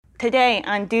Today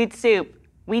on Dude Soup,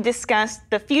 we discuss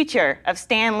the future of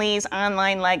Stan Lee's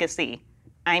online legacy.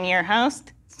 I'm your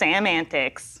host, Sam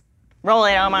Antics. Roll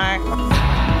it, Omar. Really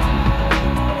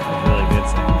good,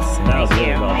 Sam. That was really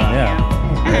well done.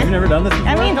 Yeah. You've never done this before?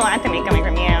 That means a lot to me coming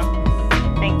from you.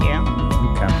 Thank you.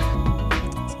 Okay.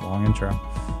 It's a long intro.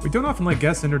 We don't often let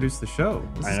guests introduce the show.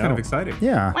 This is kind of exciting.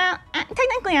 Yeah. Well,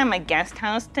 technically I'm a guest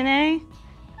host today.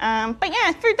 But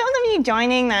yeah, for those of you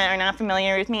joining that are not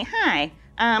familiar with me, hi.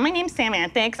 My name's Sam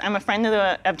Antics. I'm a friend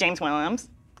of James Willems.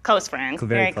 Close friend.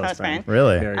 Very close friend.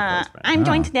 Really? Very close friend. I'm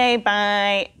joined today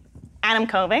by Adam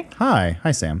Kovic, Hi.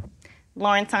 Hi, Sam.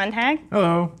 Lauren Sontag,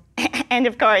 Hello. and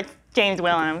of course, James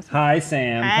Willems. Hi,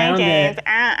 Sam. Hi, Pound James.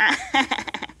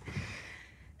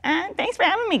 it. Thanks for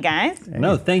having me, guys.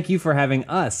 No, thank you for having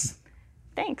us.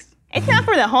 Thanks. It's not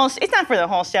for the whole. It's not for the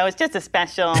whole show. It's just a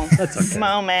special okay.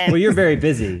 moment. Well, you're very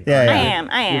busy. Yeah, yeah.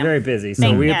 I am. You're very busy, so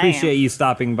Thank we you, I appreciate am. you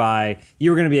stopping by.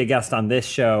 You were going to be a guest on this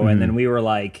show, and then we were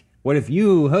like, what if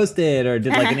you hosted or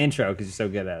did like an intro because you're so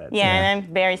good at it? Yeah, and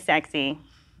I'm very sexy.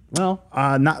 Well,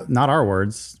 Not our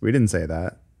words. We didn't say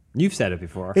that. you've said it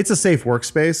before. It's a safe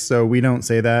workspace, so we don't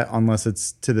say that unless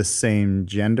it's to the same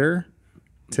gender,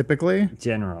 typically,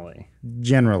 Generally.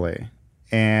 generally,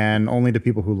 and only to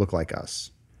people who look like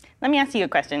us. Let me ask you a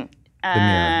question. The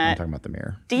mirror. I'm talking about the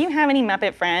mirror. Do you have any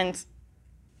Muppet friends?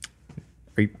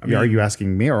 Are you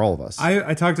asking me or all of us?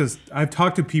 I've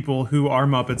talked to people who are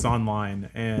Muppets online,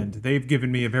 and they've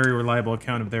given me a very reliable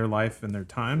account of their life and their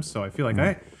times. So I feel like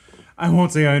I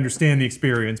won't say I understand the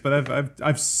experience, but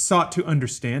I've sought to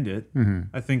understand it.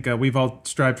 I think we've all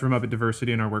strived for Muppet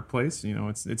diversity in our workplace. You know,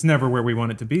 it's never where we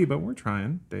want it to be, but we're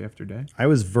trying day after day. I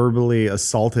was verbally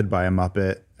assaulted by a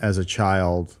Muppet as a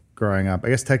child growing up. I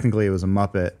guess technically it was a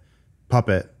puppet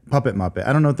Muppet.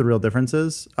 I don't know what the real difference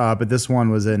is, but this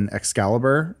one was in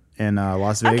Excalibur in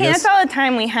Las Vegas. Okay, that's all the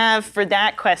time we have for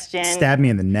that question. Stabbed me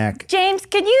in the neck. James,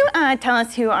 could you tell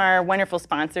us who our wonderful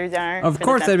sponsors are? Of for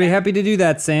course, this I'd be episode? happy to do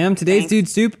that, Sam. Today's Thanks. Dude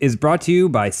Soup is brought to you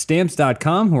by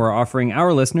Stamps.com, who are offering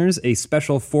our listeners a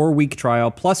special 4-week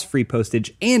trial plus free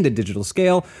postage and a digital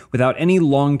scale without any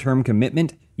long-term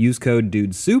commitment. Use code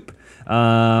DUDESOUP.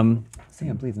 Sam,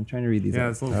 please, I'm trying to read these Yeah,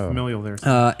 out. it's a little familial there.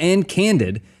 And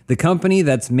Candid, the company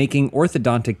that's making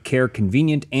orthodontic care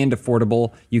convenient and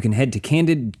affordable. You can head to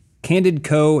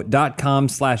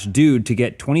candidco.com/dude to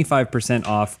get 25%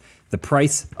 off the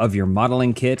price of your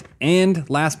modeling kit. And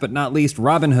last but not least,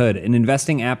 Robinhood, an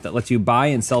investing app that lets you buy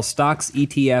and sell stocks,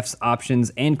 ETFs, options,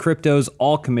 and cryptos,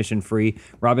 all commission-free.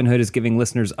 Robinhood is giving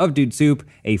listeners of Dude Soup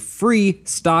a free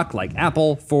stock like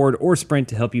Apple, Ford, or Sprint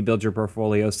to help you build your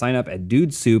portfolio. Sign up at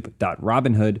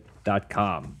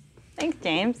dudesoup.robinhood.com. Thanks,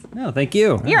 James. No, thank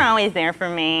you. You're always there for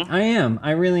me. I am.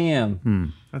 I really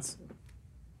am. That's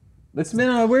It's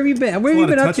been. Where have you been? Where have a you lot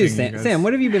been of up to, touching, you Sam? guys. Sam,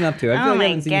 what have you been up to? I feel Oh like I my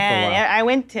haven't seen you for a God. while. I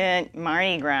went to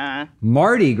Mardi Gras.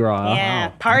 Mardi Gras. Yeah,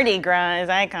 Party Gras, as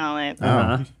I call it.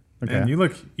 Uh-huh. Okay. and you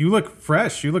look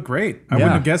fresh. You look great. I Yeah.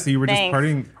 wouldn't have guessed that you were Thanks. just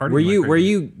partying. Were you like were crazy.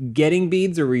 you getting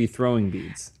beads or were you throwing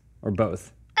beads or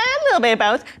both? A little bit of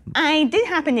both. I did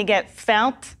happen to get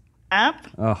felt up.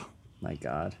 Oh my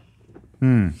God.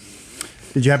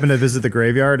 Did you happen to visit the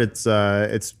graveyard? It's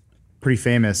pretty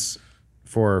famous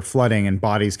for flooding and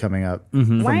bodies coming up.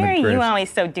 From Why the are you graves. always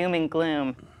so doom and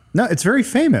gloom? No, it's very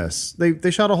famous.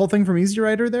 They shot a whole thing from Easy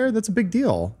Rider there. That's a big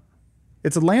deal.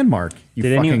 It's a landmark. You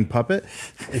Did fucking anyone- puppet.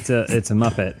 It's a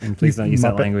Muppet, and please don't use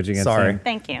that Muppet. language against Sorry. him.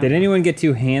 Thank you. Did anyone get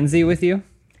too handsy with you?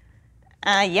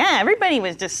 Yeah, everybody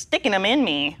was just sticking them in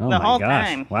me Oh the my whole gosh!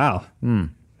 time. Wow.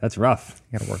 That's rough.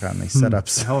 Got to work on these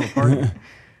setups. hell of a party?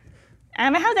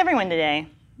 But how's everyone today?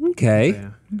 Okay. Yeah.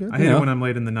 I hate Yeah. it when I'm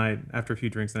late in the night after a few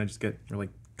drinks and I just get really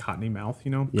cottony mouth. You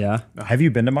know. Yeah. Have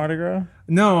you been to Mardi Gras?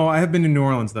 No, I have been to New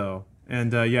Orleans though,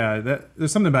 and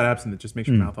there's something about absinthe that just makes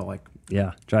your mouth all like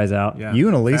Yeah. Dries out. yeah. You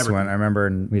and Elise fabric-y. went. I remember.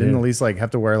 And We didn't did. Elise like have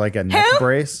to wear like a neck Who?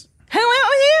 brace? Who went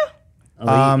with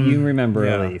you? You remember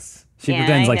yeah. Elise? She Yeah,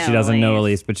 pretends I like she know doesn't know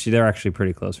Elise. Elise, but they're actually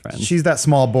pretty close friends. She's that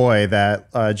small boy that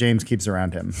James keeps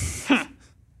around him.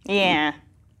 Yeah,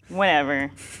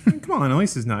 whatever. Come on,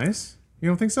 Elise is nice. You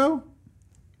don't think so?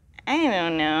 I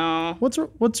don't know.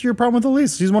 What's your problem with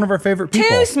Elise? She's one of our favorite people.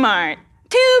 Too smart.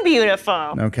 Too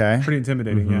beautiful. Okay. Pretty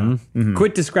intimidating, yeah.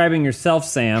 Quit describing yourself,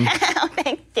 Sam. Oh,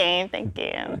 thanks, James. Thank you.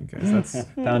 Okay, so that's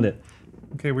Found it.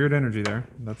 okay. Weird energy there.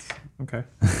 That's okay.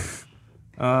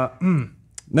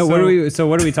 No, So-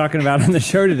 what are we talking about on the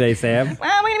show today, Sam?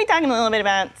 Well, we're going to be talking a little bit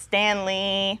about Stan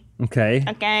Lee, Okay.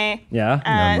 okay? Yeah.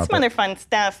 No, Some Muppet. other fun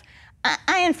stuff.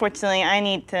 I unfortunately, I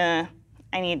need to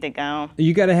I need to go.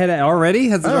 You got to head out already?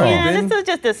 Has it already Yeah, been? this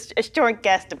is just a short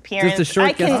guest appearance. Just a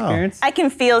short guest appearance? I can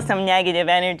feel some negative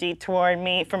energy toward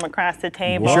me from across the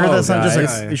table. You sure that's not just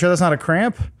guys. you sure that's not a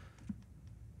cramp?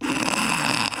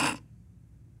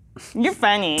 You're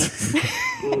funny.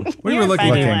 We You're were a lucky.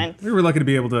 funny Looking. one. We were lucky to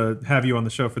be able to have you on the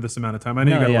show for this amount of time. I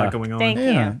know you No, got a yeah. lot going on. Thank Yeah.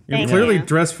 you. You're Thank clearly you.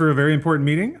 dressed for a very important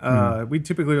meeting. We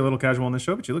typically are a little casual on the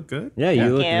show, but you look good. Yeah, you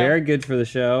look you. very good for the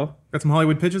show. Got some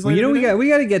Hollywood pitches Well, later. you know, today? we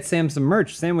got to get Sam some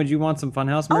merch. Sam, would you want some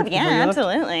Funhouse Oh merch? before yeah, you left?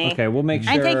 absolutely. Okay, we'll make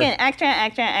sure. I take an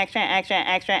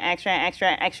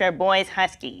extra boys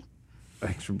husky.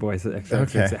 Extra boys, extra.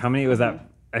 Okay. How many was that?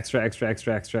 Extra. I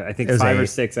think It was 5 or 8,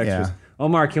 6 extras. yeah.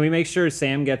 Omar, can we make sure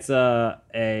Sam gets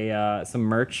some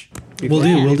merch?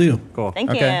 We'll do. Cool.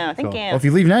 Thank Okay, you. Thank cool. you. Well, if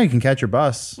you leave now, you can catch your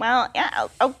bus. Well, yeah.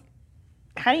 Oh,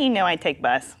 how do you know I take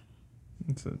bus?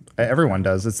 It's a- Everyone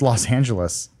does. It's Los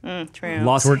Angeles. True.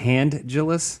 Los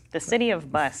Angeles. The city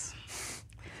of bus.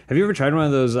 Have you ever tried one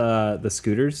of those the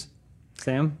scooters,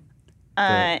 Sam?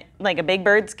 Like a Big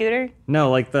Bird scooter? No,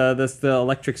 like the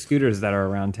electric scooters that are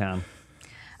around town.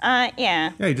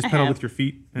 Yeah. Yeah, you just I pedal have. with your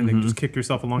feet and then just kick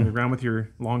yourself along the ground with your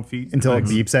long feet. Until it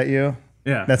beeps at you.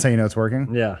 Yeah. That's how you know it's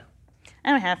working. Yeah. I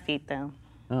don't have feet though.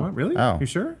 What, really? Oh. You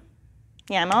sure?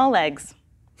 Yeah, I'm all legs.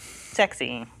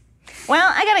 Sexy.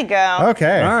 Well, I gotta go.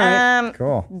 Okay. All right.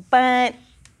 Cool. But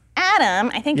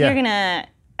Adam, I think Yeah. you're gonna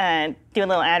do a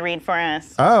little ad read for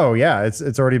us. Oh yeah, it's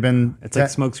already been. It's like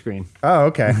smokescreen. Oh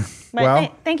okay. But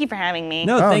well, thank you for having me.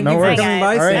 No, Oh, thank no you for worries. coming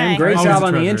by, All right. Sam. Great Always job a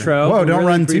on the treasure. intro. whoa! We Don't really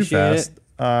run too appreciate fast. it.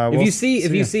 We'll If you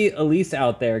ya. see Elise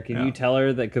out there, can you tell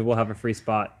her that because we'll have a free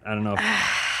spot? I don't know.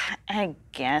 I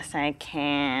guess I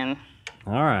can.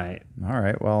 All right. All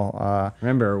right. Well,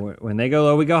 Remember, when they go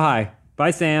low, we go high.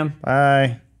 Bye, Sam.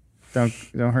 bye. Don't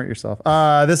hurt yourself.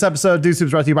 This episode, Dude Soup,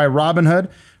 is brought to you by Robinhood.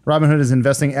 Robinhood is an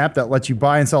investing app that lets you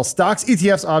buy and sell stocks,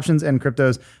 ETFs, options, and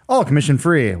cryptos, all commission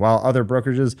free. While other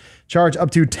brokerages charge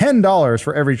up to $10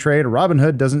 for every trade,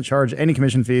 Robinhood doesn't charge any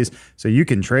commission fees, so you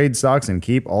can trade stocks and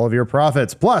keep all of your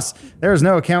profits. Plus, there's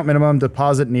no account minimum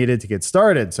deposit needed to get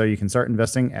started, so you can start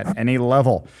investing at any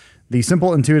level. The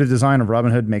simple, intuitive design of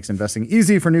Robinhood makes investing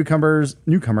easy for newcomers,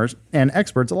 and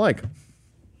experts alike.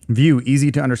 View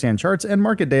easy to understand charts and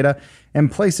market data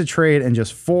and place a trade in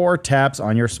just 4 taps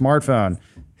on your smartphone.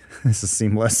 This is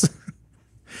seamless.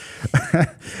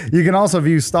 You can also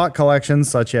view stock collections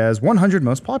such as 100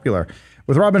 most popular.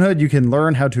 With Robinhood, you can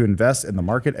learn how to invest in the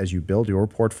market as you build your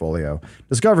portfolio.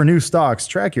 Discover new stocks,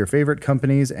 track your favorite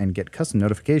companies, and get custom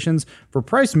notifications for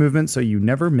price movement so you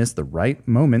never miss the right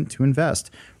moment to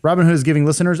invest. Robinhood is giving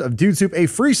listeners of Dude Soup a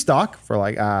free stock for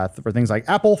things like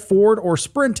Apple, Ford, or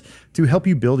Sprint to help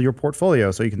you build your portfolio.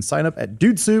 So you can sign up at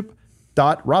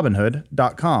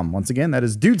dudesoup.robinhood.com. Once again, that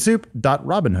is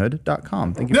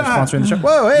dudesoup.robinhood.com. Thank you for sponsoring the show.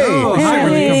 Whoa, hey! Oh, hi,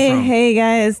 where'd you come from? Hey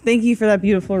guys, thank you for that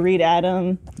beautiful read,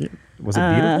 Adam. Was it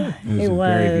beautiful? It was.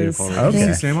 very beautiful. Okay.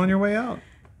 See Sam on your way out.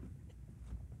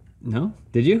 No?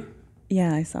 Did you?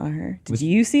 Yeah, I saw her. Did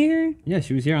you see her? Yeah,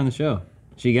 she was here on the show.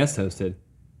 She guest hosted.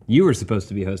 You were supposed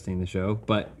to be hosting the show,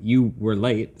 but you were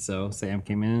late, so Sam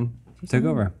came in and took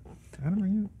over. Adam, are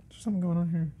you? There's something going on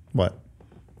here. What?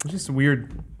 There's just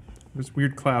there's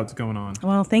weird clouds going on.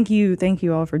 Well, thank you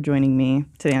all for joining me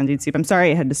today on Dude Soup. I'm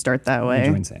sorry I had to start that way.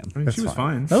 Join Sam. I mean, she was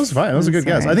fine. That was fine. That was a good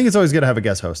guess. Sorry. I think it's always good to have a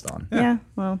guest host on. Yeah,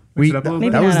 well, Mix it up a little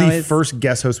Maybe That bit. was not the always. first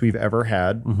guest host we've ever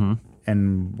had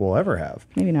and will ever have.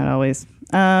 maybe not always.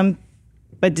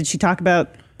 But did she talk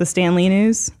about the Stan Lee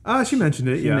news? She mentioned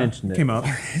it. Yeah, mentioned it. Came up.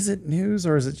 Is it news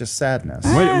or is it just sadness?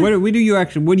 What do you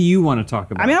want to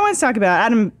talk about? I mean, I want to talk about,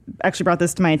 Adam actually brought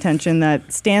this to my attention,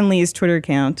 that Stan Lee's Twitter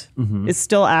account is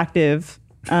still active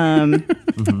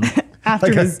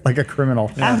after Like a criminal.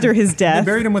 after his They death.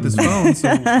 buried him with his phone, so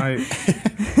I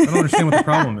don't understand what the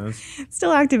problem is.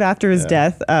 Still active after his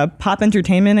death. Pop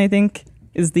Entertainment, I think,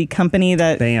 is the company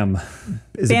that Bam.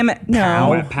 Is it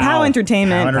Pow Pow.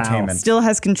 Entertainment, Pow Entertainment. still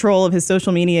has control of his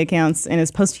social media accounts and is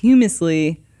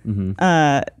posthumously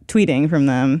tweeting from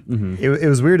them. It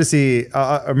was weird to see.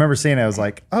 I remember seeing it. I was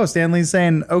like, oh, Stan Lee's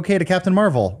saying okay to Captain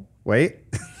Marvel. Wait.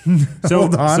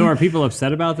 Hold on. So are people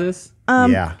upset about this?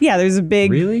 Yeah. Yeah, there's a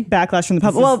big Really? backlash from the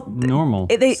public. This is Well, normal.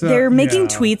 they're making yeah.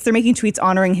 tweets. They're making tweets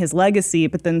honoring his legacy,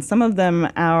 but then some of them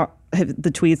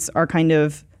the tweets are kind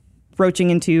of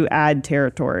broaching into ad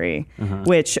territory,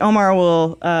 which Omar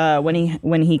will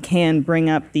when he can bring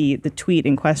up the tweet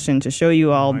in question to show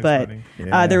you all. Nice, But buddy.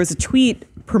 Yeah. there was a tweet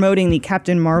promoting the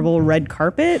Captain Marvel red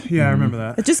carpet. Yeah, I remember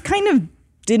that. It just kind of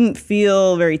didn't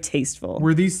feel very tasteful.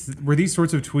 Were these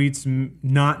sorts of tweets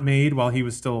not made while he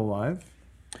was still alive?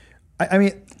 I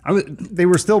mean, I was, they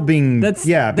were still being. That's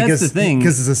because the thing.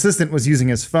 Because his assistant was using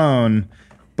his phone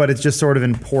but it's just sort of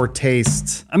in poor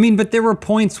taste. I mean, but there were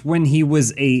points when he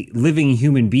was a living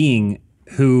human being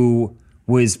who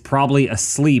was probably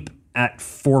asleep at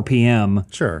 4 p.m.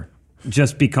 Sure.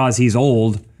 just because he's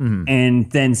old.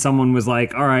 And then someone was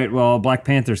like, all right, well, Black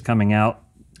Panther's coming out.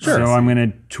 Sure. So I'm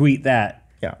going to tweet that.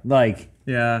 Yeah. Like,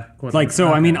 Yeah.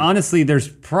 so I mean, honestly, there's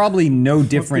probably no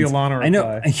difference. Alana I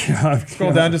know. reply? Yeah,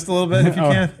 Scroll down just a little bit if you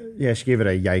can. Yeah, she gave it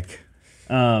a yike.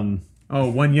 Oh,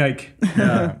 one yike.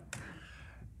 Yeah.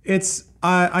 It's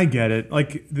I get it.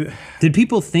 Like Did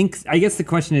people think? I guess the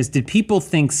question is, did people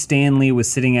think Stan Lee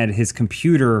was sitting at his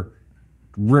computer,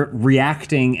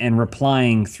 reacting and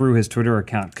replying through his Twitter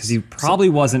account? Because he probably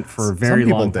wasn't for a very Some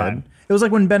people long did. time. It was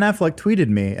like when Ben Affleck tweeted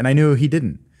me, and I knew he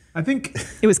didn't. I think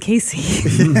It was Casey.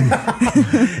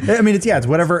 I mean, it's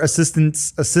whatever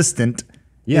assistant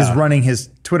Yeah. is running his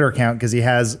Twitter account because he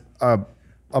has a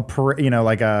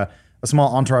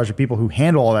small entourage of people who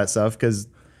handle all that stuff because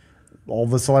all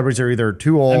the celebrities are either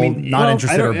too old, not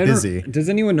interested, or busy. Does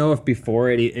anyone know if before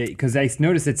it? Because I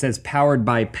noticed it says powered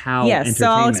by POW Yes, so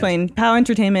I'll Entertainment. explain. POW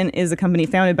Entertainment is a company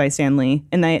founded by Stan Lee,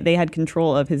 and they had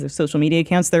control of his social media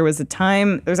accounts. There was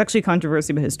actually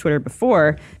controversy about his Twitter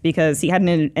before because he had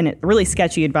a really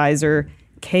sketchy advisor,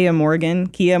 Kia Morgan.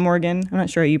 I'm not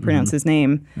sure how you pronounce his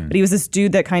name, but he was this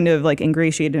dude that kind of like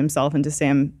ingratiated himself into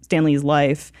Stan Lee's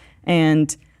life.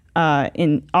 And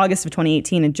in August of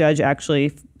 2018, a judge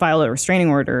actually filed a restraining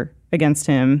order against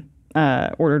him,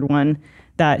 ordered one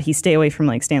that he stay away from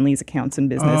like Stan Lee's accounts and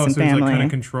business and so he's family. like kind of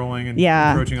controlling and Yeah.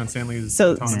 encroaching on Stanley's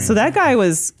So autonomy. that guy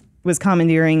was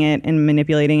commandeering it and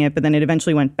manipulating it, but then it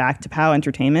eventually went back to POW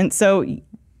Entertainment. So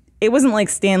it wasn't like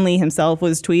Stan Lee himself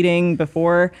was tweeting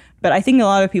before, but I think a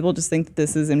lot of people just think that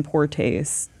this is in poor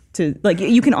taste. To like,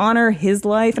 you can honor his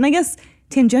life, and I guess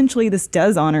tangentially this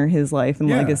does honor his life and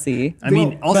Yeah. legacy. I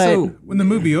mean, also. when the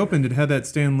movie opened, it had that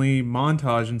Stan Lee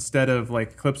montage instead of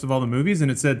like clips of all the movies,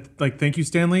 and it said like "Thank you,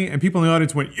 Stan Lee," and people in the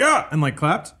audience went "Yeah" and like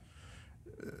clapped.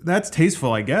 That's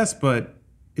tasteful, I guess, but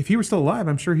if he were still alive,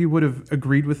 I'm sure he would have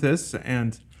agreed with this.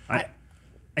 And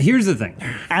Here's the thing.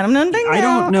 I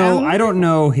don't know. I don't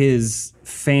know his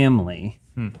family,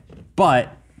 but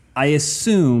I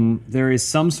assume there is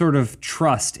some sort of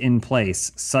trust in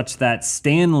place such that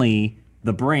Stan Lee,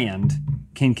 the brand,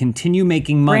 can continue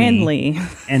making money.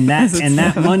 Brandly. And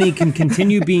that money can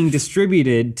continue being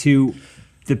distributed to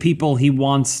the people he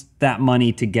wants that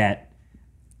money to get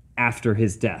after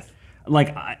his death.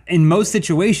 Like in most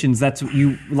situations, that's what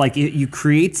you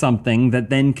create something that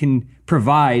then can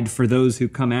provide for those who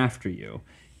come after you.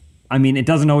 I mean, it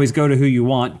doesn't always go to who you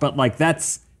want, but like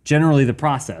that's generally the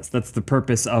process. That's the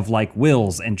purpose of like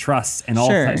wills and trusts and all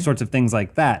Sure. sorts of things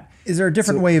like that. Is there a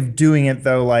different way of doing it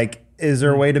though? Like, is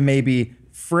there a way to maybe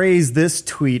phrase this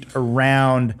tweet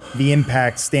around the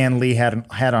impact Stan Lee had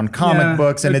on comic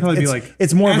books? And it'd probably it's be like,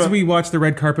 it's more as of a, we watch the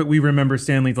red carpet, we remember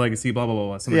Stan Lee's legacy. Blah blah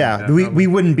blah. Something like that, we probably.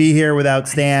 wouldn't be here without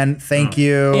Stan. Thank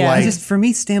you. Yeah. Like, For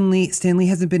me, Stan Lee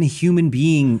hasn't been a human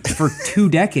being for 2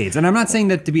 decades. And I'm not saying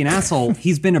that to be an asshole.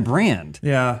 He's been a brand.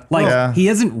 Yeah. Like Yeah. he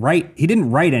didn't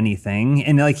write anything.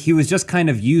 And like he was just kind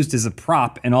of used as a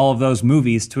prop in all of those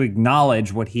movies to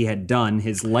acknowledge what he had done,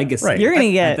 his legacy. Right. You're gonna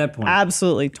at get that point.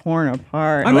 absolutely torn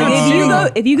apart. I'm Like,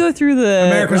 not if you go through the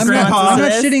America's responses grandpa.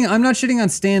 to I'm not this- shitting on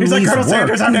Stan He's like, Lee's "Colonel work.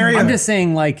 Sanders, how dare you?" I'm just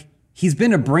saying like he's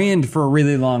been a brand for a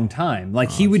really long time. Like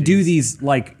he would do these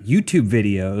like YouTube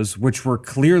videos, which were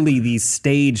clearly these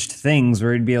staged things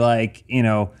where he'd be like,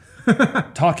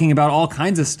 talking about all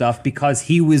kinds of stuff because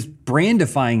he was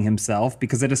brandifying himself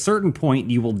because at a certain point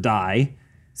you will die.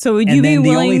 So would And you be then the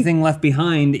willing? only thing left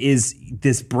behind is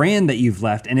this brand that you've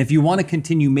left. And if you want to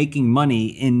continue making money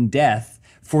in death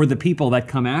for the people that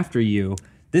come after you,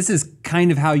 this is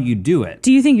kind of how you do it.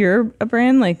 Do you think you're a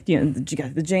brand? Like, you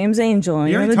got the James Angel and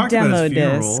You you know, already the talked about demo his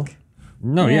funeral. disc.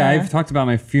 No, Yeah. I've talked about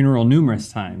my funeral numerous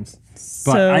times. But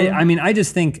So- I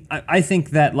just think, I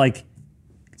think that like,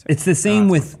 it's the same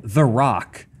with The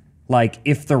Rock. Like,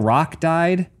 if The Rock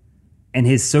died and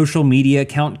his social media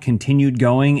account continued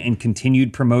going and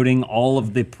continued promoting all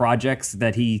of the projects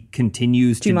that he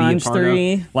continues to be a Jumanji part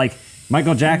 3. of. Like,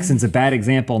 Michael Jackson's a bad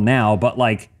example now, but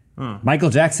like, Michael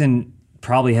Jackson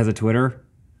probably has a Twitter.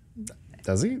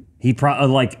 does he? He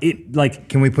like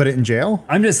Can we put it in jail?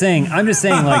 I'm just saying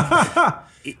like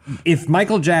if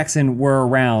Michael Jackson were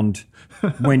around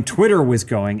when Twitter was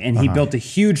going and he built a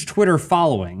huge Twitter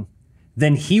following,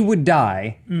 then he would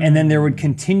die and then there would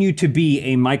continue to be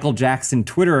a Michael Jackson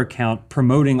Twitter account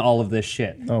promoting all of this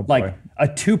shit. Oh, boy. Like a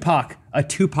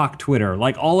Tupac Twitter,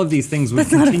 like all of these things would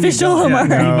That's not continue official, going. Omar.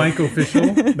 The Mike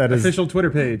official That is- official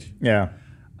Twitter page. Yeah.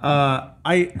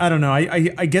 I don't know.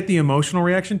 I get the emotional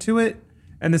reaction to it,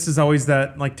 And this is always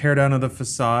that like tear down of the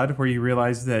facade where you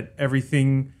realize that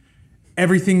everything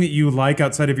that you like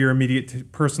outside of your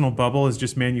immediate personal bubble is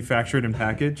just manufactured and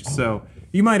packaged. So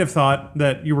you might have thought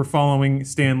that you were following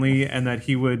Stan Lee and that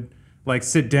he would like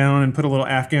sit down and put a little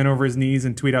Afghan over his knees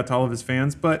and tweet out to all of his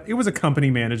fans, but it was a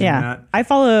company managing that. I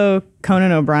follow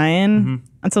Conan O'Brien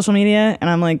on social media, and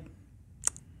I'm like,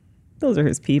 those are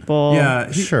his people. Yeah,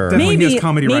 Sure. Definitely Maybe has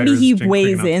comedy maybe writers he cranking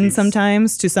weighs out in tweets.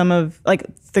 sometimes to some of like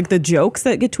the jokes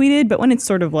that get tweeted, but when it's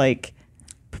sort of like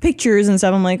pictures and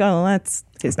stuff, I'm like, oh, that's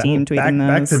his team tweeting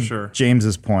back those. to sure.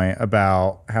 James's point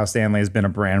about how Stan Lee has been a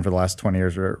brand for the last 20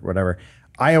 years or whatever.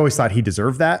 I always thought he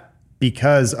deserved that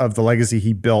because of the legacy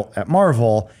he built at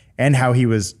Marvel and how he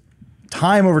was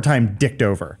time over time dicked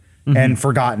over and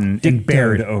forgotten and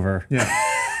buried. over. Yeah,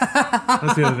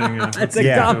 that's the other thing. Yeah, It's a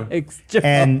Yeah. comics joke.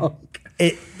 And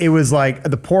it was like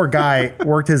the poor guy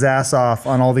worked his ass off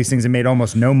on all these things and made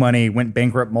almost no money, went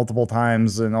bankrupt multiple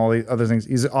times and all these other things.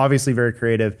 He's obviously very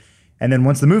creative. And then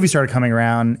once the movie started coming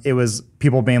around, it was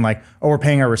people being like, oh, we're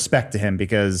paying our respect to him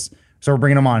because so we're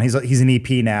bringing him on. He's an EP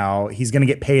now. He's going to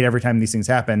get paid every time these things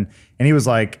happen. And he was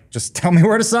like, just tell me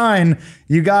where to sign.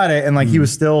 You got it. And like he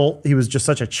was just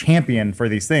such a champion for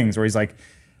these things where he's like,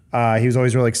 he was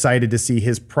always really excited to see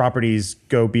his properties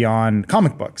go beyond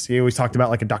comic books. He always talked about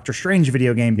like a Doctor Strange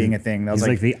video game being a thing. That was He's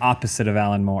like the opposite of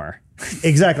Alan Moore.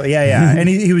 exactly. Yeah. Yeah. And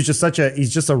he was just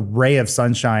he's just a ray of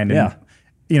sunshine. And, Yeah.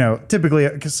 you know, typically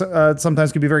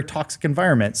sometimes could be a very toxic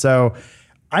environment. So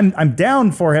I'm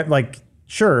down for it. Like,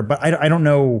 sure. But I don't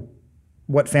know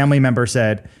what family member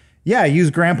said, yeah, use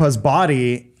grandpa's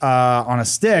body on a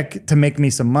stick to make me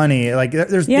some money. Like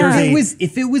there's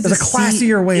If it was there's a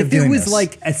classier way of doing If it was this.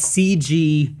 like a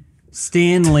CG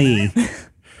Stan Lee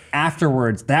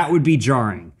afterwards, that would be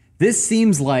jarring. This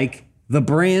seems like the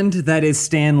brand that is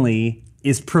Stan Lee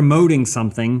is promoting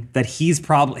something that he's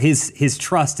probably his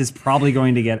trust is probably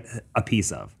going to get a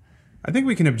piece of. I think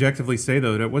we can objectively say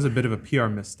though that it was a bit of a PR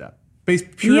misstep,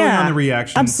 based purely Yeah, on the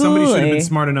reaction. absolutely. Somebody should have been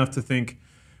smart enough to think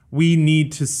we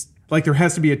need to like there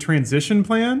has to be a transition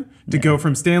plan to go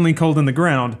from Stanley cold in the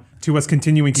ground to us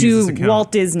continuing to use To this account.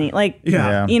 Walt Disney, like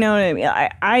Yeah. you know what I mean.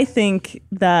 I think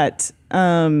that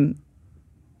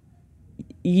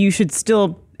you should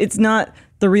still. It's not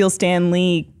the real Stan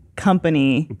Lee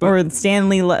company or the Stan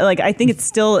Lee. Like I think it's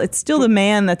still the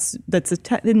man that's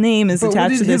the name is But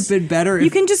attached would to it this. have been better You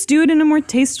if- can just do it in a more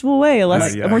tasteful way,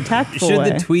 yeah. a more tactful Should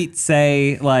way. the tweet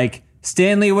say like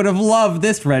Stanley would have loved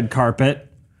this red carpet?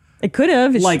 It could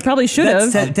have. It Like probably should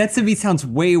have. That to me sounds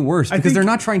way worse because think- they're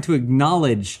not trying to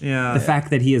acknowledge Yeah. the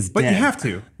fact that he is But dead. you have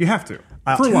to. You have to.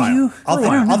 For a while.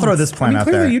 I'll throw this plan out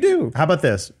clearly there. you do. How about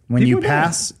this? When People you do.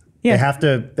 pass, Yeah.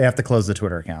 they have to close the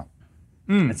Twitter account.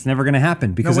 It's never going to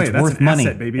happen because way, it's that's worth an money.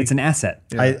 asset, baby. It's an asset.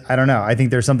 I don't know. I think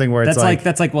there's something where it's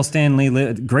That's like well, Stan Lee,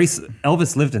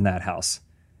 Elvis lived in that house.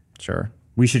 sure.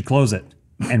 We should close it,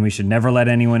 and we should never let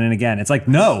anyone in again. It's like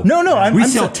no, No, we I'm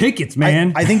sell sa- tickets,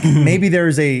 man. I think maybe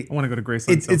there's a I want to go to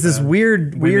Graceland. it's this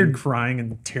weird crying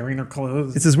and tearing their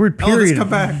clothes. it's this weird Elvis, period come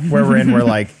back. where we're in where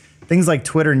like things like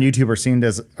Twitter and YouTube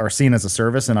are seen as a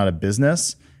service and not a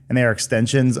business, and they are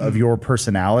extensions of your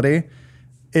personality.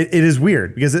 It is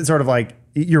weird because it's sort of like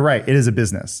you're right, it is a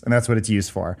business and that's what it's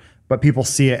used for. But people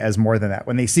see it as more than that.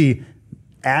 When they see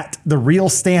at the real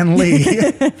Stan Lee,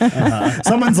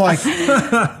 someone's like,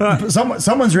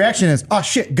 someone's reaction is, oh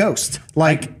shit, ghost.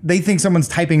 Like they think someone's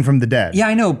typing from the dead. Yeah,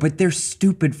 I know, but they're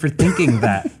stupid for thinking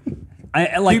that.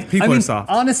 I like. People I mean, are soft.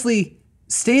 honestly,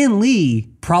 Stan Lee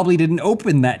probably didn't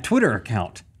open that Twitter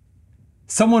account.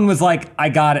 Someone was like, "I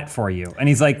got it for you," and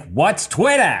he's like, "What's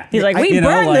Twitter?" He's like, we You know,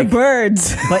 burn like- the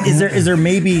birds. But is there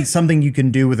maybe something you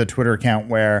can do with a Twitter account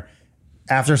where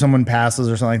after someone passes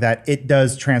or something like that, it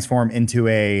does transform into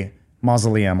a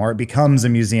mausoleum or it becomes a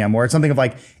museum or it's something of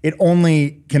like it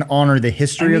only can honor the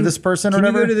history of this person or Can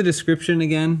you whatever? go to the description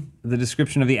again? The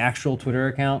description of the actual Twitter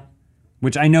account,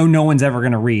 which I know no one's ever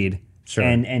going to read. Sure.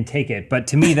 And take it, but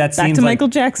to me that Back seems to like Michael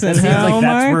Jackson, That seems huh, like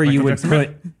that's Omar? where you Michael would Jackson.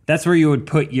 put. That's where you would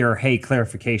put your hey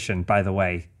clarification. By the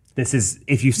way, this is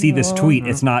if you see this tweet,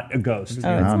 it's not a ghost.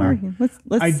 Oh, it's not working.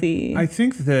 Let's see. I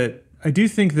do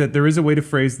think that there is a way to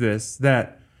phrase this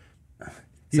that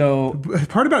So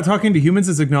part about talking to humans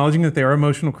is acknowledging that they are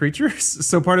emotional creatures.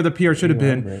 So part of the PR should have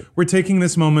been, we're taking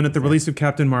this moment at the release of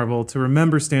Captain Marvel to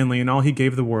remember Stan Lee and all he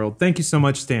gave the world. Thank you so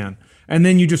much, Stan. And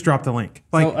then you just drop the link.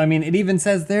 Like, So I mean, it even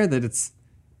says there that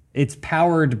it's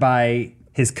powered by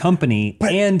his company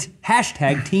and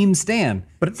hashtag Team Stan.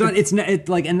 But so it's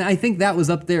like, and I think that was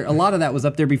up there. A lot of that was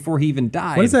up there before he even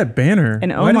died. what is that banner?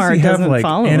 And Why does Omar he have doesn't like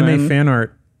follow anime him. fan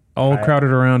art all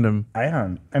crowded around him?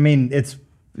 I mean, it's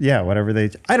yeah, whatever they.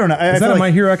 I don't know. I Is feel that a like,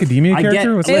 My Hero Academia I get-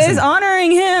 character? What's It listen? is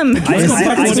honoring him.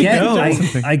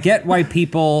 I get why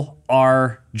people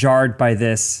are jarred by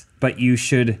this, but you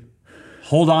should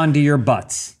hold on to your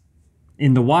butts.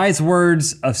 In the wise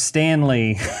words of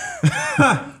Stanley,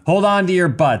 hold on to your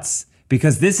butts,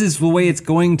 because this is the way it's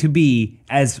going to be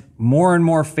as more and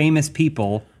more famous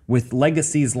people with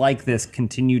legacies like this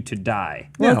continue to die.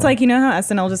 Well, it's like, you know how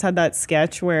SNL just had that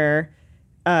sketch where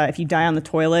if you die on the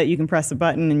toilet, you can press a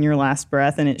button in your last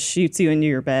breath and it shoots you into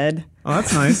your bed. Oh,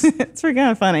 that's nice. It's pretty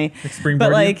kind of funny. springboard But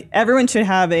you? like everyone should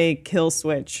have a kill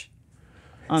switch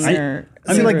on their.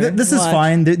 I mean, like this is watch.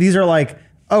 fine. These are like,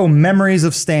 oh, memories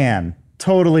of Stan.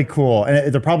 Totally cool,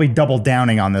 and they're probably double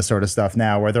downing on this sort of stuff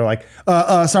now, where they're like,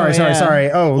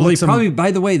 sorry. Oh, Well, look, some, probably, by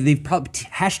the way, they've probably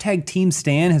hashtag Team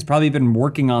Stan has probably been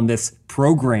working on this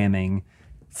programming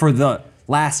for the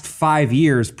last 5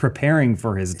 years, preparing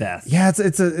for his death. yeah,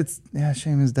 it's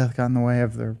shame his death got in the way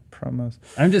of their promos.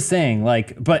 I'm just saying,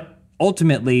 like, but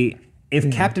ultimately,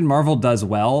 if Captain Marvel does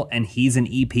well and he's an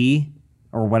EP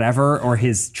or whatever, or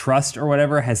his trust or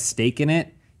whatever has stake in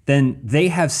it, then they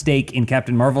have stake in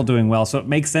Captain Marvel doing well. So it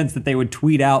makes sense that they would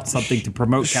tweet out something to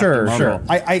promote Captain Marvel.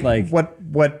 I like, what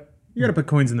You got to put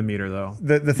coins in the meter, though.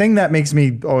 the thing that makes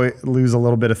me always lose a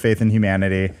little bit of faith in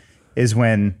humanity is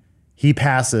when he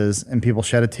passes and people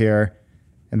shed a tear,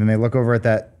 and then they look over at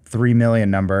that 3 million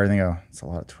number and they go, "It's a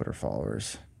lot of Twitter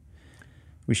followers.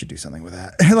 We should do something with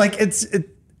that." Like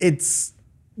it's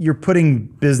you're putting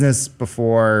business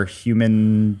before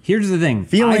human. here's the thing. I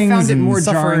Feelings found it and more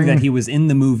jarring suffering. that he was in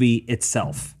the movie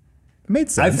itself. It made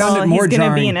sense. I found Well, it more he's going to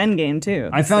jarring. be in Endgame too.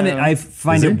 I find so- I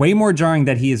find Is it he? way more jarring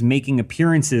that he is making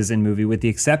appearances in movie, with the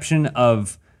exception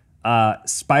of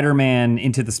Spider-Man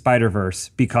Into the Spider-Verse,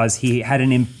 because he had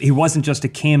he wasn't just a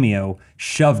cameo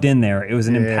shoved in there. It was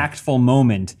an impactful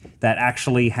moment that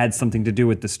actually had something to do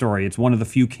with the story. It's one of the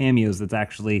few cameos that's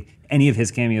actually any of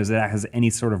his cameos that has any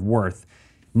sort of worth.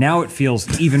 Now it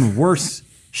feels even worse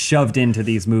shoved into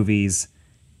these movies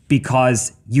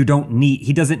because he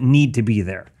doesn't need to be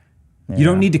there. You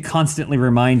don't need to constantly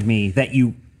remind me that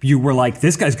you were like,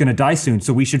 this guy's gonna die soon,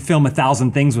 so we should film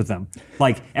 1,000 things with him.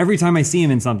 Like every time I see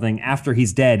him in something after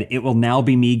he's dead, it will now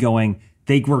be me going,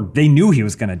 they knew he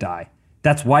was gonna die.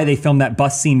 That's why they filmed that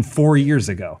bus scene 4 years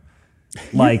ago.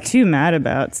 Like too mad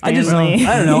about I Stanley.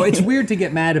 don't know. It's weird to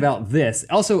get mad about this.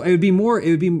 Also,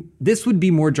 this would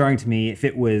be more jarring to me if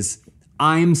it was,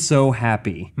 I'm so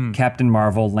happy Captain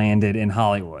Marvel landed in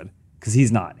Hollywood. Because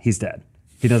he's not. He's dead.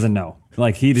 He doesn't know.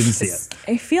 Like he didn't see it.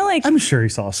 I feel like I'm sure he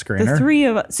saw a the screener. three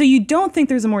of us. So you don't think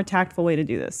there's a more tactful way to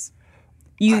do this?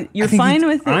 You're think fine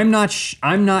with it, I'm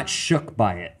not shook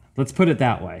by it. Let's put it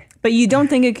that way. but you don't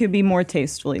think it could be more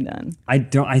tastefully done.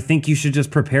 I think you should just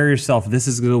prepare yourself. This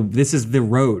is the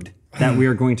road that we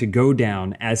are going to go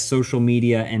down as social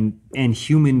media and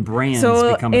human brands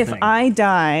So become a if thing. I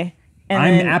die, and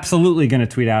I'm then, absolutely going to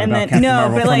tweet out and about then Captain no,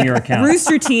 Marvel but from like your account.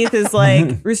 Rooster Teeth is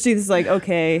like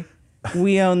okay,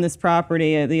 we own this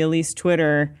property at the Elise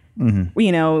Twitter.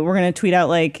 You know, we're gonna tweet out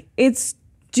like it's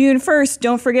June 1st.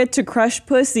 Don't forget to crush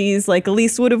pussies like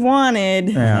Elise would have wanted.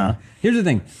 Yeah. Here's the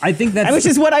thing. I think that's Which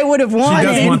is what I would have wanted.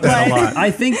 does want that a but- lot. I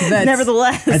think that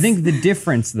Nevertheless. I think the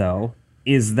difference though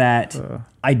is that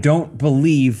I don't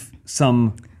believe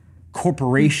some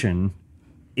corporation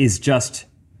is just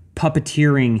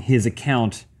puppeteering his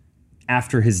account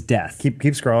after his death. Keep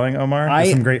scrolling, Omar.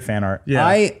 There's some great fan art.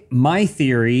 Yeah. My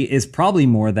theory is probably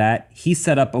more that he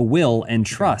set up a will and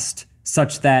trust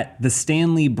such that the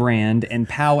Stanley brand and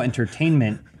POW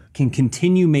Entertainment can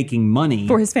continue making money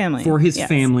For his family. For his Yes.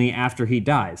 family after he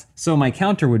dies. So my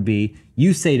counter would be,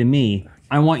 you say to me,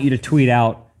 I want you to tweet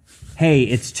out, hey,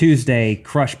 it's Tuesday,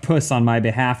 crush puss on my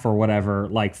behalf or whatever,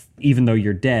 like even though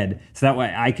you're dead. So that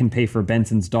way I can pay for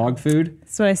Benson's dog food.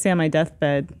 That's what I say on my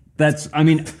deathbed.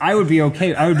 I would be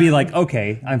okay. I would be like,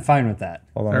 okay, I'm fine with that.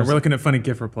 Hold All on. right, we're looking at funny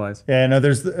GIF replies. Yeah, no,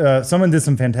 there's someone did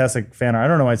some fantastic fan art. I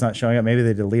don't know why it's not showing up. Maybe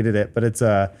they deleted it, but it's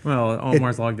Well,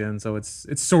 Omar's logged in, so it's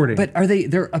sorting. But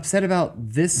they're upset about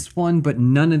this one, but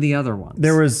none of the other ones?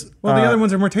 there was well, the other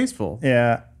ones are more tasteful.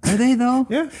 yeah. Are they though?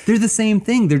 Yeah. They're the same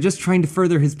thing. They're just trying to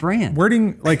further his brand.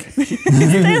 Wording, like, Look at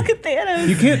Thanos.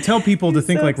 you can't tell people to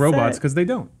think so like robots upset. because they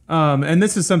don't. And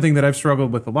this is something that I've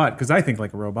struggled with a lot because I think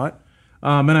like a robot.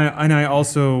 And I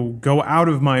also go out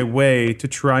of my way to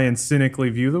try and cynically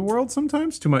view the world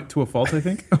sometimes to a fault, I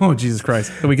think. Oh, Jesus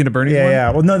Christ. The Weekend at Bernie's Yeah, one? yeah.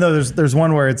 Well, no, there's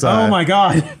one where it's Oh my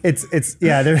God. it's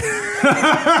yeah.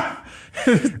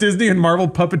 Disney and Marvel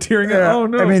puppeteering it. Oh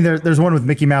no. I mean, there's one with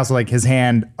Mickey Mouse, like his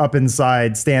hand up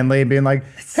inside Stanley, and being like,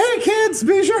 "Hey kids,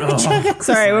 be sure to check out."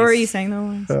 Sorry, what were you saying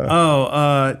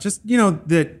though? just,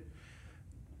 that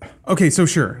Okay, so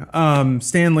sure.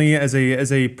 Stan Lee as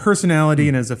a personality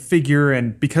and as a figure,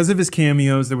 and because of his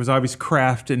cameos, there was obvious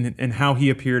craft in how he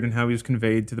appeared and how he was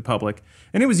conveyed to the public.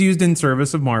 And it was used in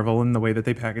service of Marvel in the way that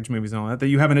they package movies and all that. That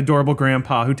you have an adorable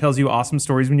grandpa who tells you awesome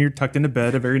stories when you're tucked into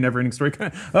bed, a very never-ending story.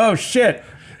 Oh, shit.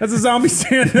 That's a zombie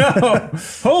stand up.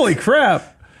 Holy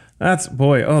crap. That's,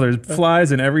 boy, there's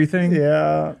flies and everything.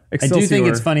 Yeah. I do think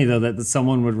it's funny, though, that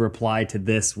someone would reply to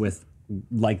this with,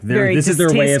 like, Very this is their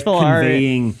way of distasteful art.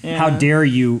 conveying, Yeah. how dare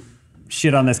you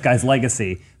shit on this guy's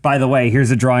legacy. By the way, here's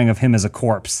a drawing of him as a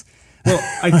corpse. Well,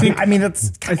 I think I mean, that's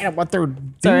kind of what they're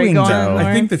Sorry, doing, go on, though. Lauren.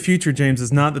 I think the future, James,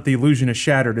 is not that the illusion is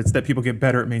shattered. It's that people get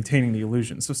better at maintaining the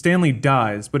illusion. So Stanley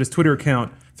dies, but his Twitter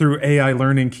account, through AI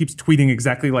learning, keeps tweeting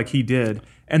exactly like he did.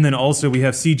 And then also we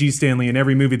have CG Stanley in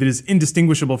every movie that is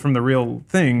indistinguishable from the real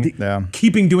thing, Yeah.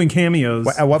 keeping doing cameos.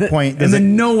 At what point and does then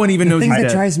it... no one even knows The he's thing that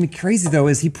dead. drives me crazy, though,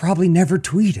 is he probably never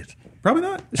tweeted. Probably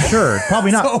not. Sure,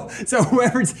 probably not. So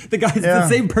whoever's the guy, Yeah. the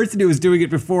same person who was doing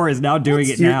it before is now doing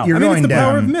it now. you're I mean, going it's the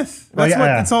power down. of myth. Well, That's yeah, what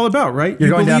yeah. it's all about, right? You're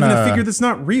you going believe down in a a- figure that's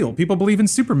not real. People believe in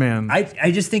Superman. I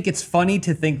just think it's funny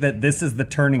to think that this is the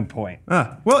turning point.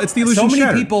 Well, it's the illusion So many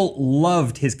shattered. people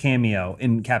loved his cameo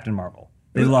in Captain Marvel.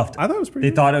 They loved it. I thought it was pretty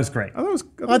They good. thought it was great. I thought it was,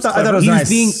 I thought it was He nice. was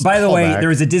being, by the way, callback. there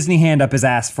was a Disney hand up his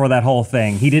ass for that whole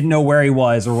thing. He didn't know where he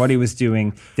was or what he was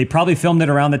doing. They probably filmed it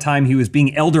around the time he was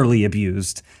being elderly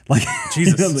abused. Like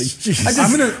Jesus.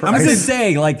 I'm just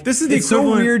saying, like, this is the it's so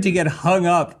equivalent- weird to get hung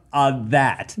up on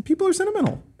that. People are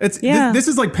sentimental. It's Yeah. this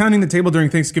is like pounding the table during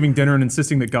Thanksgiving dinner and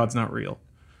insisting that God's not real.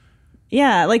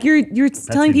 Yeah, like you're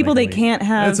telling seems people like a they leap. can't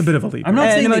have That's a bit of a leap. I'm not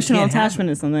an saying they emotional can't have attachment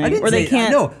it. to something, I didn't or they say-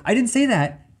 can't. No, I didn't say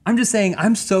that. I'm just saying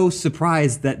I'm so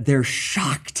surprised that they're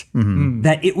shocked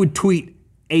that it would tweet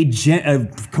a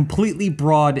completely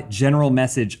broad general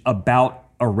message about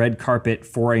a red carpet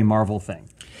for a Marvel thing.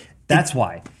 That's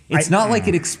why. It's not like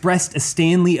it expressed a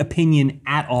Stanley opinion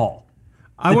at all.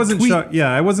 I The wasn't tweet- shocked.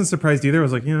 Yeah, I wasn't surprised either. I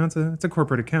was like, it's a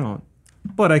corporate account.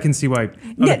 But I can see why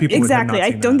other people exactly. would have I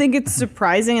not seen don't that. think it's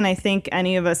surprising, and I think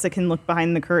any of us that can look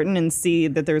behind the curtain and see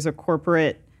that there's a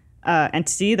corporate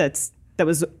entity that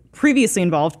was previously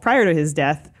involved prior to his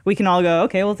death, we can all go,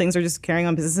 okay, well, things are just carrying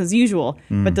on business as usual.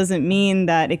 But doesn't mean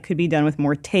that it could be done with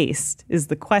more taste, is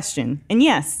the question. And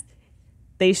yes,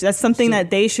 that's something that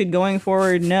they should going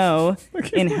forward know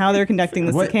in how they're conducting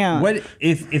this account. What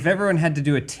if everyone had to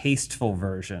do a tasteful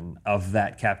version of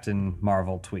that Captain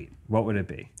Marvel tweet? What would it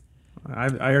be? I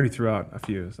already threw out a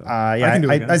few. So Yeah, I can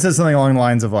do it again. I said something along the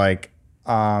lines of like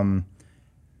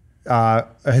a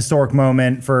historic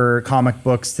moment for comic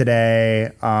books today.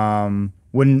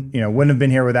 Wouldn't have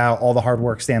been here without all the hard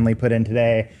work Stan Lee put in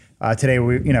today. Today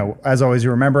we, as always,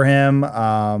 you remember him.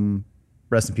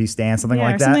 Rest in peace, Stan. Something Yeah,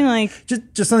 like or that. something like-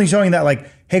 just something showing that like,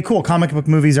 hey, cool, comic book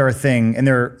movies are a thing and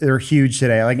they're huge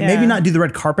today. Like maybe Yeah. not do the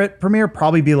red carpet premiere.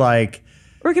 Probably be like,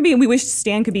 Or it could be, we wish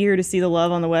Stan could be here to see the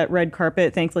love on the wet red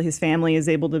carpet. Thankfully, his family is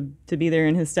able to be there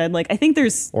in his stead. Like, I think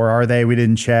there's... or are they? We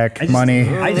didn't check money.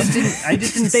 I just didn't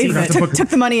They see that. took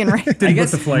the money and ran. I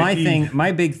guess the flight.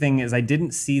 my big thing is I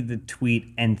didn't see the tweet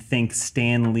and think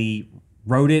Stan Lee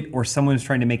wrote it or someone was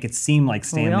trying to make it seem like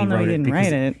Stan we all Lee know wrote he it didn't because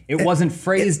write it. it wasn't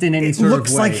phrased in any It sort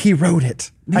looks of way. like he wrote it.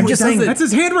 I'm it just saying. doesn't. That's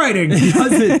his handwriting.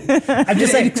 I'm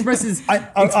just saying. It expresses I-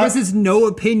 expresses no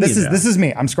opinion. This is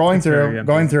me. I'm scrolling through, fair, yeah.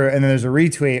 going through, and then there's a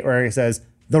retweet where it says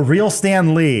the real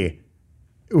Stan Lee.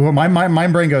 Well, my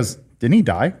brain goes, didn't he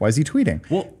die? Why is he tweeting?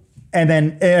 Well- and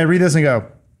then I read this and go,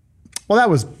 well,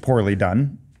 that was poorly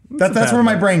done. That's bad where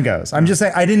my one. brain goes. I'm just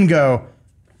saying I didn't go,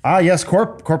 yes,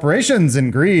 corporations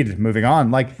and greed. Moving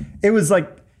on. Like it was like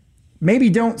maybe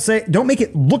don't make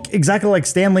it look exactly like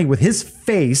Stan Lee with his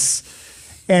face,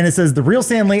 and it says the real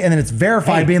Stan Lee, and then it's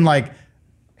verified Hey. being like,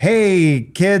 hey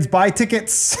kids, buy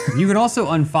tickets. You can also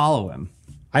unfollow him,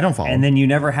 I don't follow. and then you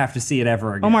never have to see it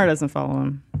ever again. Omar doesn't follow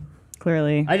him,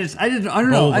 clearly. I don't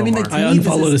know. Bold I mean, Omar. like, to I me, this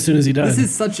unfollowed is- as soon as he died. This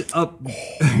is such a.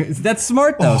 That's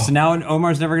smart though. So now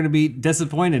Omar's never going to be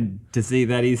disappointed to see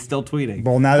that he's still tweeting.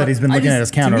 Well, now that he's been I looking just- at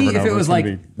his count to over me, and if it over, was it's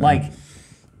gonna like be-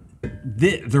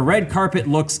 the red carpet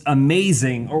looks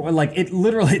amazing, or like it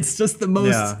literally, it's just the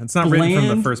most. Yeah, it's not written from the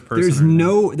bland. first person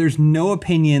There's no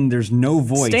opinion. There's no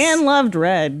voice. Stan loved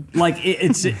red. Like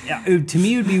it's to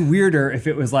me, it would be weirder if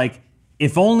it was like,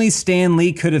 if only Stan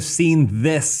Lee could have seen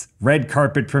this red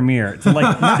carpet premiere. So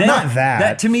like that,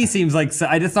 that. to me seems like, so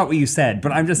I just thought what you said,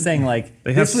 but I'm just saying like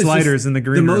They have this was sliders just in the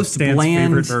green room, most Stan's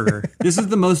bland. favorite burger. This is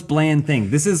the most bland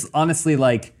thing. This is honestly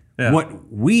like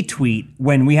what we tweet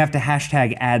when we have to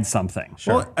hashtag add something.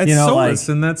 Well, it's soulless,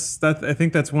 and I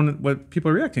think that's what people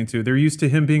are reacting to. They're used to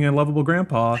him being a lovable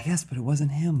grandpa. Yes, but it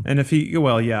wasn't him. And if he,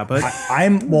 but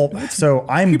I'm people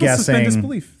guessing. suspend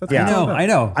disbelief. That's Yeah. what it's all about. I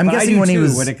know. I'm but guessing I do when he too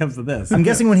was- when it comes to this. I'm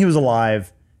guessing when he was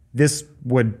alive,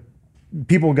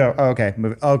 people would go, oh, okay,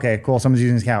 okay, cool. Someone's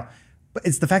using his account. But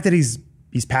it's the fact that he's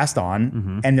passed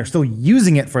on and they're still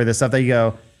using it for this stuff that you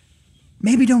go,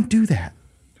 maybe don't do that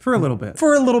For a little bit.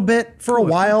 for a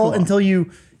while until you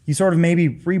sort of maybe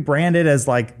rebrand it as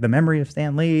like the memory of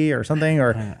Stan Lee or something.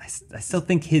 Or I still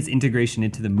think his integration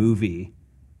into the movie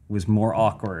was more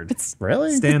awkward.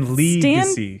 really, Stan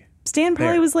Legacy. Stan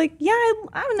probably There. was like, yeah,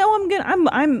 I know I'm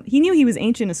good. He knew he was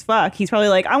ancient as fuck. He's probably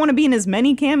like, I want to be in as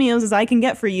many cameos as I can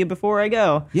get for you before I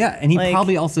go. Yeah, and he Like-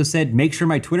 probably also said, make sure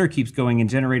my Twitter keeps going and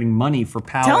generating money for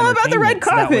PAL Tell him about the red Entertainment,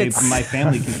 so that way carpets. my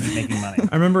family can keep making money.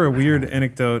 I remember a weird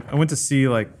anecdote. I went to see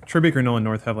like Troy Baker and Nolan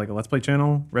North have like a Let's Play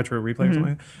channel, Retro Replay or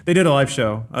something. They did a live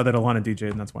show that Alana DJ'd,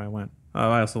 and that's why I went.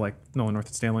 I also like Nolan North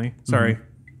and Stanley. Sorry,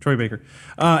 Troy Baker.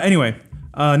 Anyway,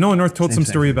 Nolan North told some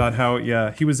story about how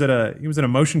he was at a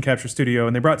motion capture studio,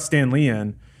 and they brought Stan Lee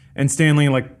in, and Stan Lee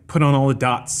like put on all the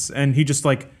dots, and he just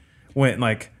like went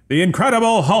like the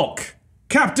Incredible Hulk,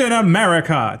 Captain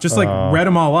America, just like read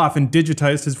them all off and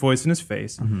digitized his voice and his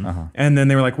face. And then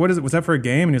they were like, "What is it? Was that for a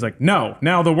game?" And he's like, "No,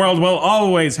 now the world will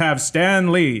always have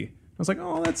Stan Lee." I was like,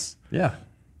 "Oh, that's." Yeah.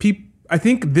 I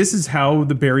think this is how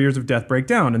the barriers of death break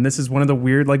down, and this is one of the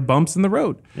weird like bumps in the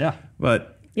road. Yeah.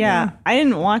 But Yeah, I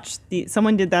didn't watch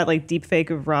someone did that like deep fake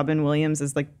of Robin Williams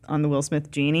as like on the Will Smith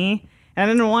genie. And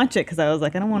I didn't watch it because I was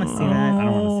like, I don't want to see that. I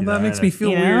don't want to see that makes me feel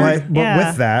You know?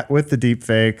 weird. But with the deep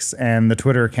fakes and the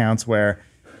Twitter accounts, where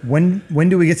when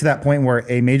do we get to that point where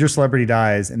a major celebrity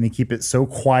dies and they keep it so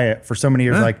quiet for so many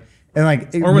years,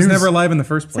 Or was never alive in the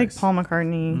first It's like place. Paul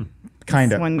McCartney.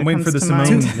 kind of. When it I'm waiting comes for the to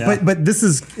Simone. mind. Yeah. But this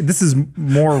is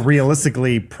more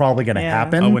realistically probably going to Yeah.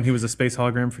 happen. Oh, when he was a space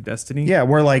hologram for Destiny. Yeah,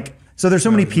 we're like, so there's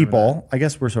so many people, I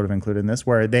guess we're sort of included in this,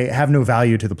 where they have no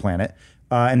value to the planet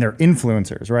and they're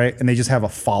influencers, right? And they just have a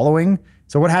following.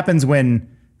 So what happens when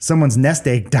someone's nest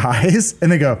egg dies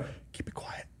and they go, keep it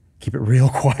quiet, keep it real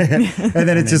quiet. And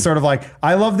then it's just sort of like,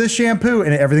 I love this shampoo.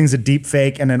 And everything's a deep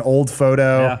fake and an old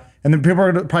photo. Yeah. And then people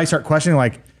are gonna probably start questioning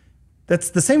like,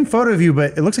 that's the same photo of you,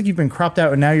 but it looks like you've been cropped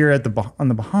out and now you're at on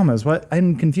the Bahamas. What?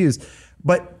 I'm confused.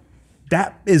 But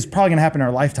that is probably going to happen in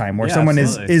our lifetime where Yeah, someone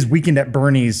absolutely. is Weekend at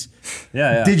Bernie's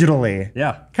Yeah. digitally.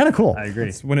 Yeah. Kind of cool. I agree.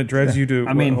 When it drives you to.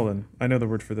 I mean- hold on. I know the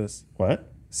word for this.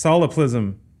 What?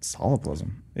 Solipsism.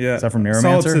 Solipsism. Yeah. Is that from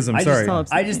Neuromancer? Solipsism. Sorry.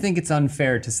 I just think it's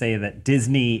unfair to say that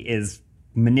Disney is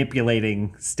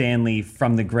manipulating Stanley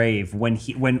from the grave when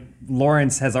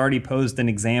Lawrence has already posed an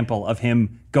example of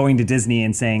him going to Disney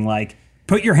and saying like,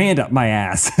 put your hand up my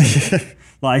ass.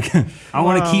 Like, I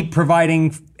want to keep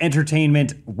providing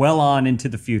entertainment well on into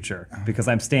the future because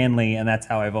I'm Stanley and that's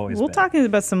how I've always We'll been. talk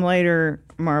about some lighter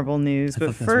Marvel news,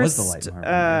 but thought this was the first, light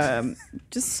Marvel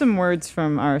just some words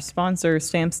from our sponsor,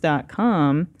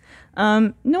 Stamps.com.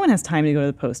 No one has time to go to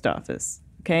the post office,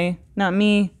 okay? Not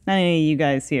me, not any of you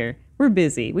guys here. We're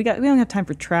busy. We don't have time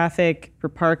for traffic, for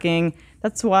parking.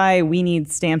 That's why we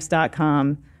need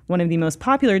Stamps.com, one of the most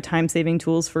popular time-saving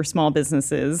tools for small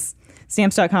businesses.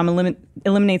 Stamps.com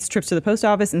eliminates trips to the post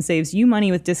office and saves you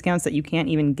money with discounts that you can't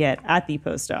even get at the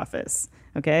post office,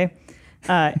 okay?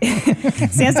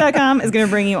 Stamps.com is going to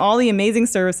bring you all the amazing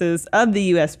services of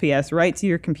the USPS right to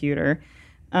your computer.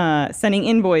 Sending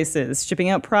invoices, shipping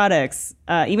out products.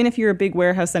 Even if you're a big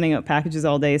warehouse sending out packages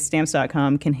all day,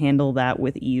 Stamps.com can handle that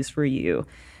with ease for you.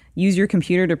 Use your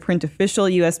computer to print official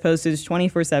U.S. postage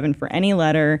 24/7 for any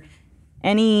letter,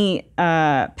 any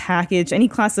package, any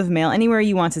class of mail, anywhere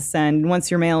you want to send. Once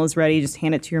your mail is ready, just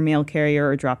hand it to your mail carrier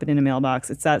or drop it in a mailbox.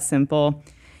 It's that simple.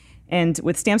 And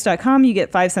with Stamps.com, you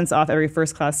get 5 cents off every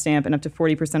first-class stamp and up to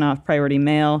 40% off priority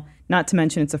mail. Not to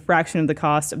mention, it's a fraction of the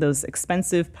cost of those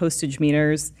expensive postage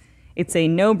meters. It's a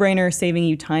no-brainer, saving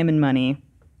you time and money.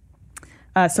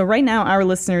 So right now, our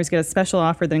listeners get a special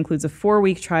offer that includes a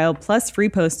 4-week trial plus free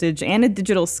postage and a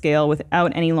digital scale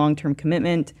without any long-term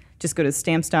commitment. Just go to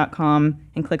Stamps.com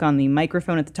and click on the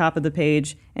microphone at the top of the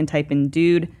page and type in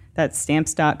dude. That's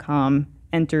Stamps.com.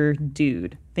 Enter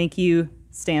dude. Thank you,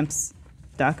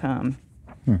 Stamps.com.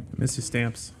 Miss you,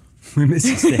 Stamps. We miss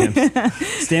you, Stamps.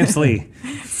 Stamps Lee.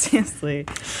 Stamps Lee.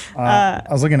 I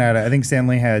was looking at it. I think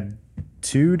Stanley had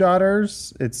 2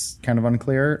 daughters. It's kind of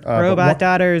unclear. Robot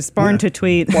daughters, born to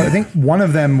tweet. Well, I think one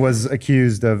of them was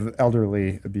accused of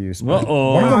elderly abuse. but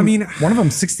Uh-oh. One of them, I mean, one of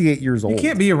them 68 years old. You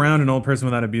can't be around an old person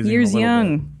without abusing Years them a little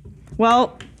young.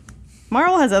 Well,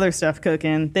 Marvel has other stuff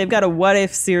cooking. They've got a What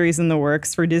If series in the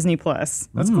works for Disney Plus.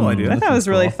 That's a cool idea. I thought it was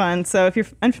really fun. So if you're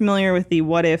unfamiliar with the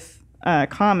What If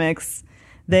comics,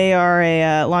 they are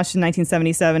launched in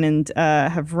 1977 and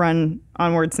have run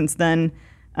onward since then.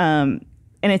 And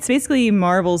it's basically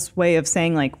Marvel's way of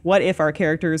saying, like, what if our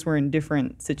characters were in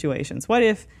different situations? What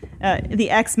if the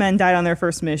X-Men died on their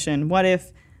first mission? What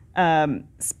if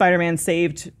Spider-Man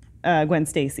saved Gwen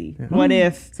Stacy? What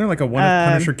if... Isn't there like a What If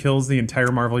Punisher kills the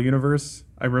entire Marvel universe?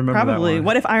 I remember Probably. that one.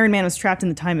 What if Iron Man was trapped in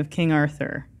the time of King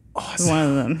Arthur? Awesome. One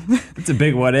of them. It's a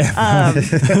big what if.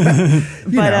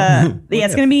 But yeah,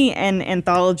 it's going to be an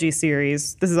anthology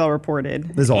series. This is all reported.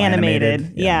 This is all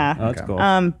animated. Yeah. Oh, that's cool.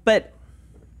 But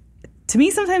to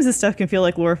me, sometimes this stuff can feel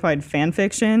like glorified fan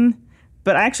fiction.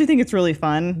 But I actually think it's really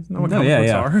fun. Know what No, comic yeah, books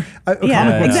yeah. are. Yeah,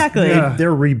 Comic books, exactly.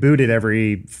 They're rebooted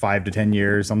every 5 to 10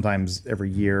 years, sometimes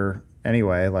every year.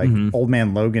 Anyway, like Old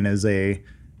Man Logan is a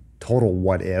total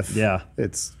what if. Yeah.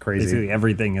 It's crazy. Basically,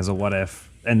 everything is a what if.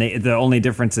 And the only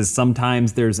difference is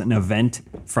sometimes there's an event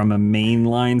from a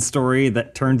mainline story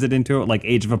that turns it into it, like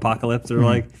Age of Apocalypse or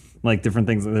like different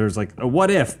things. There's like a what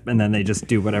if, and then they just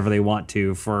do whatever they want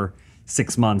to for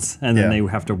 6 months, and then Yeah. they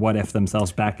have to what if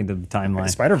themselves back into the timeline.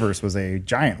 Spider-Verse was a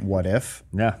giant what if.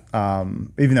 Yeah.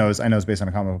 Even though I know it's based on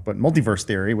a comic book, but multiverse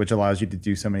theory, which allows you to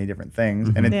do so many different things.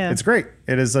 And Yeah. it's great.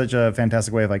 It is such a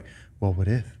fantastic way of like, well, what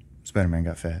if Spider-Man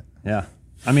got fat? Yeah.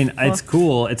 I mean, it's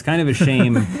cool. It's kind of a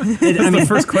shame. I mean,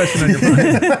 First question on your mind.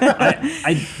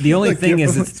 the only thing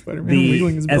is, like it's Spider-Man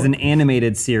wiggling his as belt. an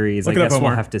animated series. Look I it up, guess we'll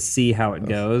Omar. have to see how it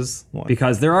goes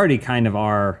because there already kind of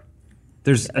are.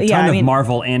 There's a Yeah, ton I of mean,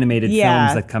 Marvel animated yeah.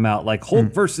 films that come out, like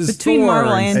Hulk versus Between Thor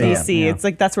Marvel and stuff. DC, Yeah. it's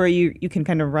like that's where you can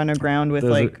kind of run aground with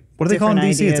Those are- like What do they call different in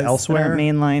DC? It's ideas that Elsewhere? aren't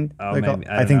mainline. Oh, They maybe.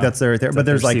 call- I I think know. that's their, It's but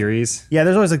there's their like series. Yeah,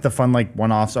 there's always like the fun like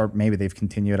one-offs, or maybe they've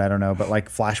continued. I don't know, but like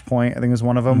Flashpoint, I think is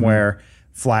one of them where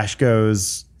Flash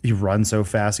goes, he runs so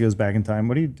fast, he goes back in time.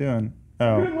 What are you doing?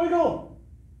 Oh,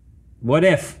 What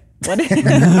if? What? for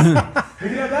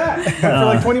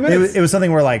like 20 minutes. It was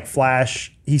something where like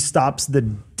Flash, he stops the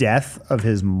death of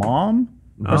his mom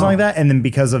or something like that, and then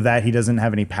because of that, he doesn't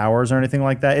have any powers or anything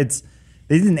like that.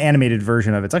 They did an animated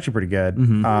version of it. It's actually pretty good.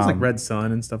 It's like Red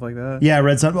Sun and stuff like that. Yeah,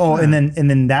 Red Sun. Oh, and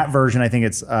then that version, I think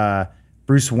it's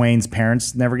Bruce Wayne's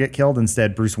parents never get killed.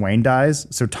 Instead, Bruce Wayne dies.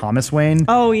 So Thomas Wayne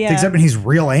Oh, yeah. takes up and he's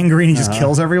real angry and he just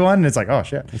kills everyone. And it's like, oh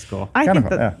shit. That's cool. I Kind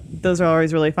think of, that those are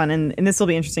always really fun, and this will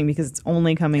be interesting because it's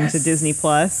only coming to Disney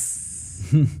Plus.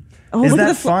 Oh, Is look that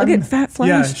at fun? Look at Fat Flash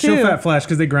Yeah, too. show Fat Flash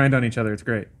because they grind on each other. It's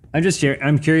great.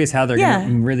 I'm curious how they're Yeah.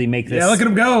 going to really make this Yeah, look at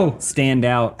him go. stand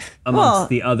out amongst Well,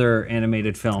 the other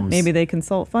animated films. Maybe they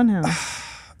consult Funhouse.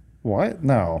 What?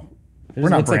 No. There's, We're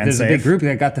not looks like brand there's safe. a big group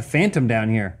that got the Phantom down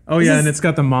here. Oh yeah, and it's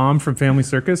got the mom from Family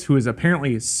Circus who is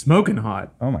apparently smoking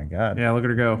hot. Oh my God. Yeah, look at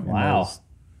her go. Wow.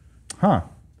 Huh.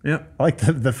 Yeah. I like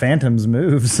the Phantom's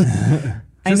moves.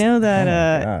 I know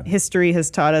that God. history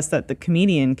has taught us that the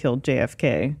comedian killed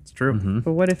JFK. It's true.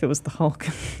 But what if it was the Hulk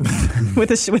with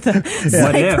a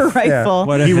sniper if? rifle?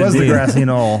 What if he was the indeed? grassy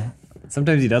knoll.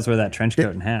 Sometimes he does wear that trench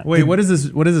coat and hat. Wait, what is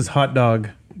this? What is this hot dog?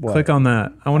 Click on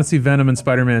that. I want to see Venom and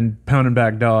Spider-Man pounding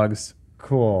back dogs.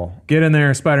 Cool. Get in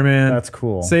there, Spider-Man. That's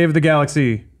cool. Save the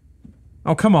galaxy.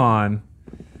 Oh, come on.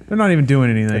 They're not even doing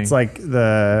anything. It's like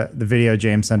the video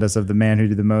James sent us of the man who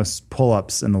did the most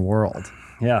pull-ups in the world.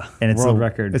 Yeah, And it's world the,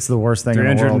 record. It's the worst thing in the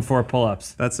world. 304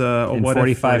 pull-ups That's a in what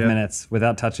 45 if, minutes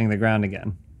without touching the ground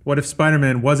again. What if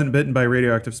Spider-Man wasn't bitten by a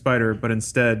radioactive spider, but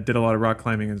instead did a lot of rock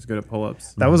climbing and is good at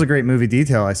pull-ups? That was a great movie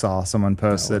detail I saw someone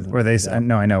posted where they said,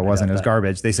 no, I know it wasn't. It was that.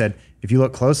 garbage. They said, if you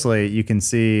look closely, you can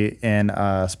see in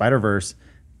Spider-Verse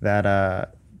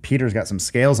that Peter's got some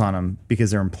scales on him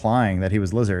because they're implying that he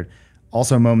was lizard.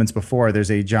 Also, moments before,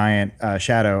 there's a giant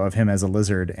shadow of him as a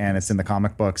lizard, and it's in the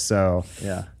comic books. So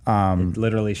Yeah. It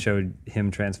literally showed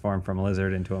him transform from a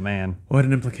lizard into a man. What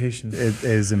an implication. it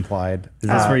is implied. Is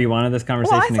this where you wanted this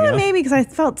conversation Well, I to thought go? maybe because I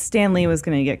felt Stanley was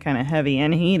going to get kind of heavy,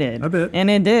 and he did. A bit. And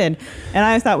it did. And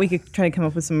I thought we could try to come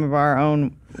up with some of our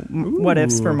own what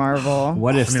ifs for Marvel.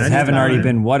 What ifs I just haven't got already it.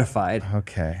 been whatified?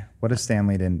 Okay. What if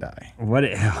Stanley didn't die? What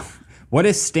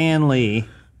if Stan Lee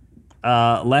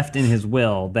left in his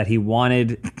will that he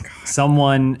wanted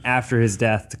someone after his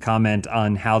death to comment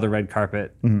on how the red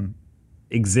carpet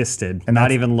existed, and not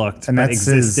that's- even looked, And but that's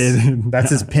existed. his, that's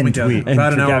his pinned Yeah, tweet.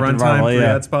 about an to hour Captain runtime, Marvel, 3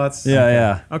 yeah. ad spots.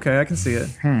 yeah. Okay, I can see it.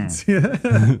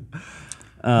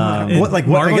 What like what,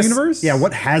 Marvel I guess, universe? Yeah,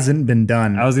 what hasn't been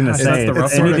done? I was going to That's say, the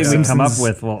rough part. anything we come up Simpsons-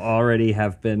 with will already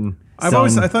have been. I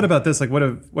thought about this, like what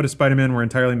if Spider-Man were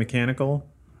entirely mechanical?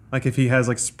 Like if he has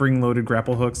like spring-loaded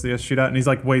grapple hooks that he has to shoot out and he's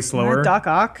like way slower. Doc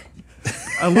Ock.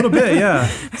 A little bit, yeah.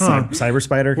 Huh. Cyber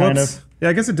Spider kind Whoops. of. Yeah,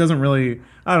 I guess it doesn't really.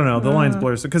 I don't know. The lines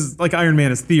blur because like Iron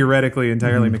Man is theoretically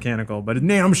entirely Mm-hmm. mechanical, but it's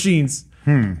nanomachines.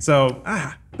 So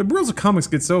the worlds of comics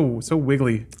get so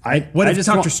wiggly. What I if just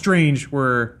Doctor want- Strange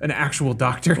were an actual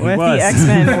doctor? What if was. the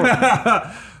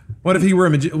X-Men? What if he were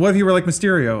what if he were like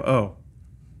Mysterio? Oh,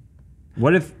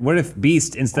 What if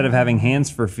Beast, instead of having hands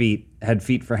for feet, had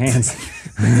feet for hands?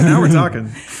 now we're talking.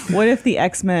 What if the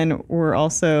X-Men were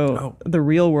also the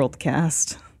real world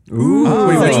cast? Ooh. So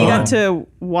which you one? got to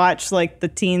watch like the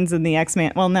teens and the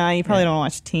X-Men. Well, no, you probably don't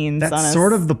watch teens. That's on a-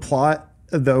 sort of the plot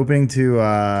of the opening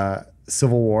to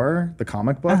Civil War, the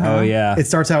comic book. Oh, yeah. It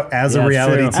starts out as Yeah, a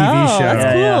reality true. TV Oh, show.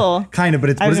 that's Yeah, cool. Kind of, but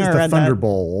it's what I've is it? never The read that.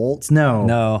 Thunderbolts? No,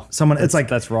 No. Someone. It's like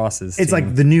that's Ross's. It's team.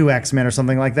 like the new X-Men or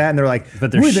something like that, and they're like,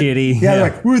 But they're "We're the-" shitty. Yeah, they're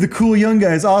Yeah. like, we're the cool young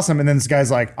guys, awesome. And then this guy's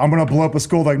like, I'm gonna blow up a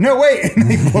school. They're like, no, wait, and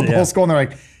they blow up the Yeah. whole school, and they're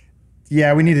like,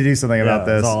 yeah, we need to do something Yeah, about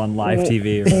this. It's all on live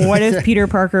TV. What if Peter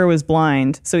Parker was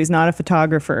blind, so he's not a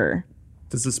photographer?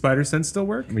 Does the spider sense still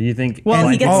work? But you think? Well,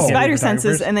 he gets oh. the spider photographers?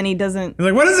 senses, and then he doesn't. You're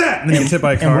like, what is that? And then you get hit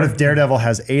by a And car. what if Daredevil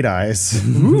has 8 eyes?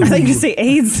 I thought you just say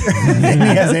AIDS. And he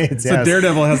has 8. So Yes.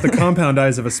 Daredevil has the compound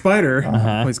eyes of a spider. Uh-huh.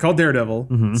 Well, he's called Daredevil.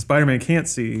 Mm-hmm. Spider-Man can't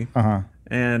see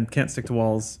and can't stick to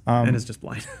walls and is just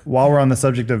blind. While we're on the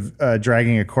subject of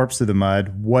dragging a corpse through the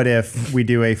mud, what if we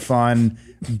do a fun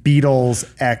Beatles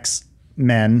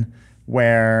X-Men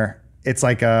where it's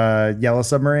like a Yellow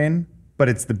Submarine, but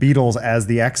it's the Beatles as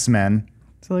the X-Men?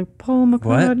 So like Paul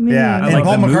McCartney. Yeah, and like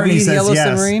Paul the McCartney movie says Yellow yes.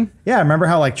 Submarine? Yeah, remember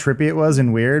how like trippy it was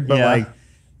and weird, but Yeah. like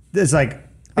it's like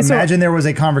So- imagine there was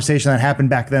a conversation that happened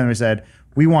back then. We said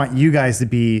we want you guys to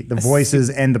be the voices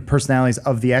and the personalities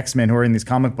of the X-Men who are in these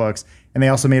comic books, and they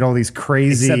also made all these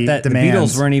crazy Except that demands. the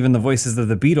Beatles weren't even the voices of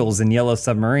the Beatles in Yellow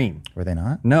Submarine. Were they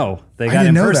not? No, they I got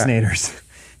didn't know that. impersonators.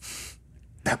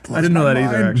 That blows I didn't know my that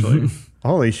either, mind. actually.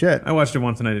 Holy shit! I watched it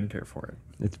once and I didn't care for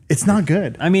it. It's not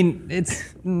good. I mean, it's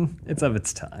of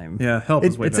its time. Yeah, Help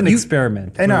is way It's better. an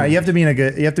experiment. I know you have to be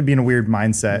in a weird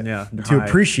mindset Yeah, to high.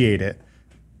 appreciate it.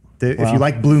 If Well. you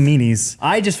like blue meanies,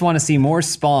 I just want to see more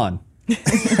Spawn.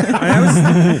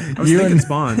 I was thinking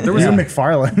Spawn. There was you're a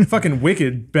McFarlane. fucking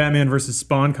wicked Batman versus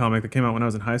Spawn comic that came out when I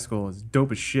was in high school. It's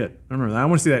dope as shit. I remember that. I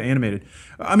want to see that animated.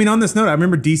 I mean, on this note, I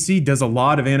remember DC does a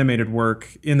lot of animated work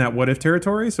in that What If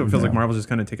territory, so it feels like Marvel's just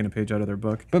kind of taking a page out of their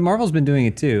book. But Marvel's been doing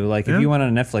it too. Like Yeah? if you went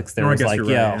on Netflix, there No, I was guess like you're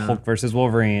right, yeah. Hulk versus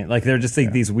Wolverine. Like they're just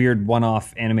like these weird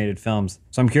one-off animated films.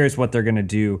 So I'm curious what they're gonna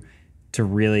do to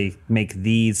really make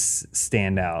these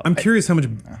stand out. I'm curious how much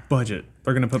budget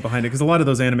they're going to put behind it, because a lot of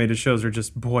those animated shows are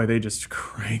just, boy, they just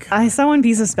crank. I saw one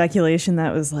piece of speculation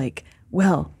that was like,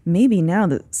 well, maybe now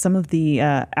that some of the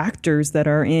actors that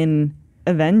are in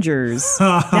Avengers,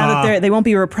 now that they won't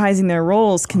be reprising their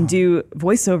roles, can do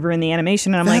voiceover in the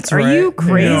animation. And I'm That's like, are you right.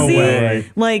 crazy? No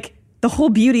way. Like, the whole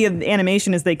beauty of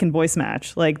animation is they can voice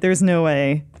match. Like, there's no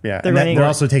way. Yeah, they're and running. they're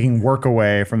also taking work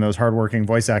away from those hardworking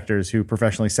voice actors who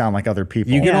professionally sound like other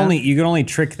people. you can Yeah. only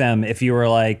trick them if you were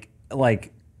like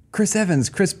Chris Evans,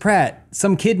 Chris Pratt,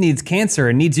 some kid needs cancer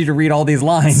and needs you to read all these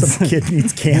lines. Some kid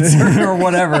needs cancer. or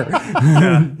whatever.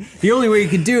 The only way you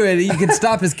can do it, you can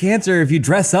stop his cancer if you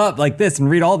dress up like this and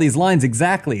read all these lines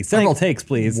exactly. Several takes,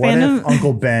 please. What Fandom- if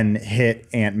Uncle Ben hit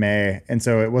Aunt May, and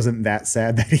so it wasn't that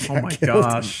sad that he got Oh my killed?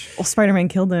 gosh. well, Spider-Man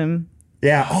killed him.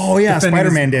 Yeah. Oh yeah. Defending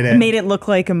Spider-Man his- did it. Made it look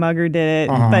like a mugger did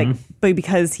it, but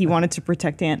because he wanted to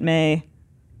protect Aunt May.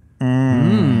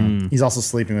 He's also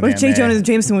sleeping with What Aunt if J. May. Jonah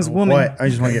Jameson was a woman? What? I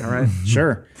just want to get right.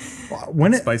 Sure.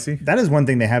 When Spicy. That is one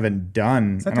thing they haven't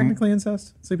done. Is that and I'm- technically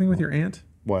incest? Sleeping with your aunt?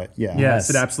 what? Yeah. Yes,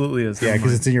 it absolutely is. Yeah,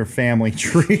 because it's in your family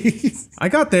tree. I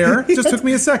got there. It just took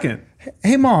me a second.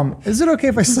 Hey, Mom, is it okay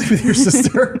if I sleep with your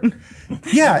sister?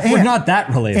 Yeah, We're Aunt, not that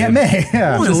related. Aunt May.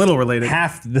 Yeah. Only a little related.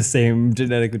 Half the same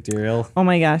genetic material. Oh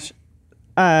my gosh.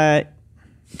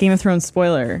 Game of Thrones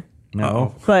spoiler.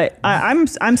 No. But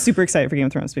I'm super excited for Game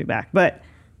of Thrones to be back. But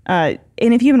and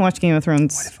if you haven't watched Game of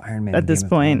Thrones if Iron Man at and this Game of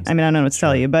point, Thrones? I mean I don't know what to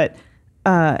tell you, but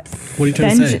What are you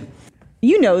trying to say?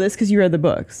 you know this because you read the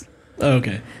books. Oh,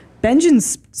 okay. Benjen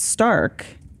Stark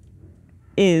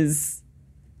is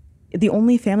the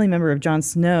only family member of Jon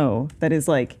Snow that is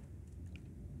like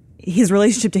his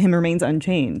relationship to him remains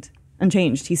unchanged.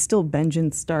 He's still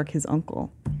Benjen Stark, his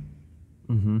uncle.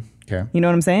 Okay. You know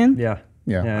what I'm saying? Yeah.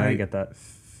 Yeah. Yeah, I get that.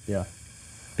 Yeah.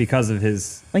 Because of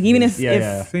his. Like even if Yeah, if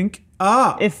yeah. Think.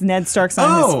 if Ned Stark's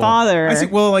not his father, I see.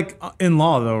 Well, like in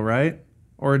law, though, right?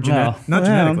 Or not Well,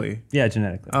 genetically. Yeah,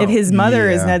 genetically. if his mother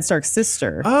is yeah. Ned Stark's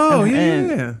sister. Oh, And-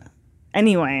 yeah.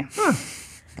 Anyway,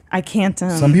 I can't.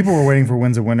 Some people were waiting for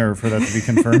When's a Winner for that to be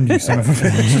confirmed, you son of a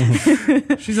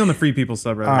bitch. She's on the Free People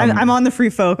subreddit. I'm on the free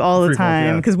folk all the Free folk, time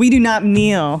yeah. because we do not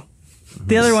kneel.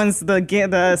 The other ones,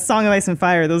 the Song of Ice and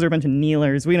Fire, those are a bunch of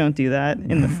kneelers. We don't do that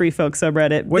in the Free Folk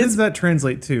subreddit. What does that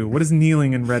translate to? What is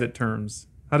kneeling in Reddit terms?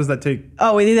 How does that take?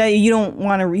 Oh, you don't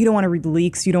want to read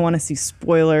leaks. You don't want to see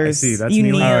spoilers. I see, that's you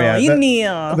kneeling. kneel. Oh, yeah, You that-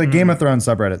 kneel. The Game of Thrones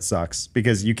subreddit sucks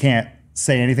because you can't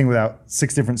say anything without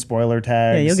 6 different spoiler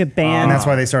tags. Yeah, you'll get banned. And that's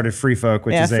why they started Free Folk,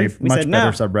 which Yeah, is a we much said, better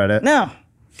no. subreddit. No,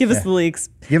 give us the leaks.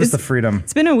 Give us the freedom.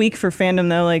 It's been a week for fandom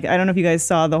though. Like I don't know if you guys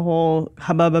saw the whole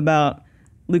hubbub about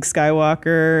Luke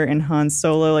Skywalker and Han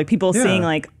Solo. Like people Yeah. seeing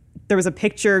like there was a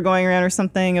picture going around or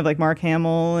something of like Mark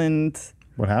Hamill and.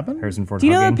 What happened? Harrison Ford Do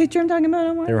you know hugging. that picture I'm talking about,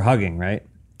 Omar? They were hugging, right?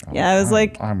 Yeah, I was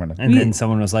like, I'm gonna. And then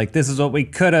someone was like, "This is what we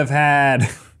could have had."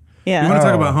 yeah. I want to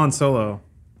talk Oh. about Han Solo.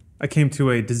 I came to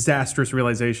a disastrous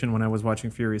realization when I was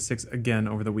watching Furious 6 again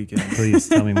over the weekend. Please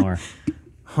tell me more.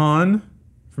 Han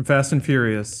from Fast and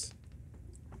Furious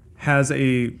has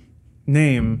a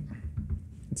name.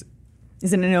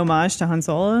 Is it an homage to Han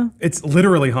Solo? It's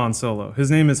literally Han Solo.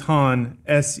 His name is Han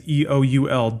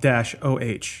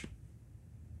SEOUL-OH.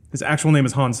 His actual name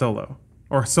is Han Solo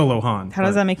or Solo Han. How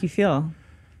does that make you feel?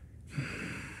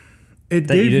 It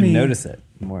That you gave didn't me- notice it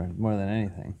more than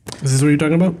anything. Is this what you're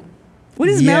talking about? Would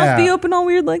his Yeah. mouth be open all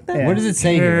weird like that? Yeah. What does it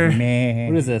say here? Meh.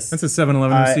 What is this? That's a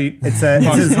 7-Eleven receipt. It's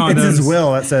Box his, of condoms. it's his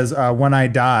will that says, "When I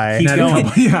die." Keep going.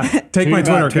 Yeah, take my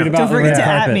Twitter tweet account. about Don't the forget red to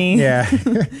at carpet. me. Yeah,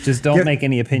 Just don't make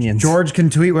any opinions. George can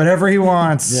tweet whatever he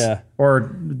wants. Yeah.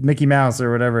 or Mickey Mouse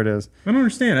or whatever it is. I don't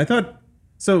understand. I thought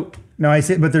so. No, I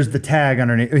see, but there's the tag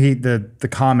underneath.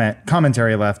 The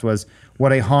commentary left was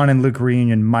what a Han and Luke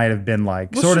reunion might have been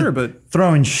like. Well, sort sure, of but-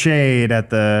 throwing shade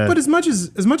at the. But as much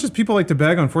as people like to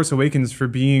bag on Force Awakens for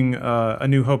being a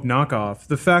New Hope knockoff,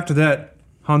 the fact that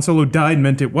Han Solo died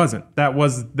meant it wasn't. That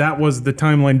was the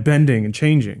timeline bending and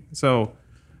changing. So,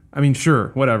 I mean,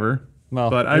 sure, whatever. Well,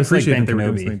 but I it was like appreciate Ben that they were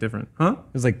doing Kenobi. something different, huh?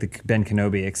 It was like the Ben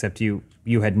Kenobi, except you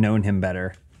had known him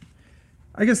better.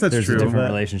 I guess that's There's true. a different but-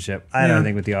 relationship. I I don't-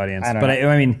 think with the audience. I don't But know.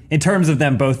 I mean, in terms of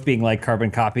them both being like carbon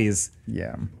copies,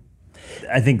 yeah.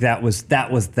 I think that was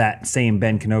that same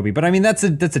Ben Kenobi. But I mean, that's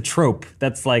a trope.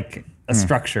 That's like a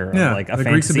structure Yeah, of like a the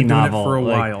Greeks have fantasy been doing it novel for a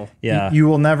like, while. Yeah, You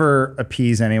will never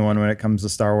appease anyone when it comes to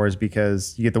Star Wars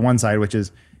because you get the one side, which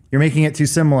is you're making it too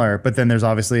similar, but then there's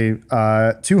obviously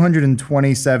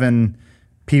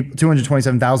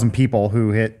 227,000 people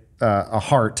who hit a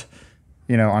heart,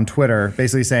 on Twitter,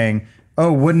 basically saying,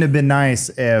 "Oh, wouldn't it have been nice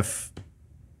if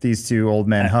these two old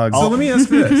men hugged?" So let me ask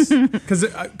this,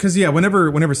 because yeah,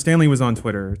 whenever Stanley was on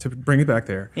Twitter, to bring it back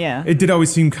there, Yeah. it did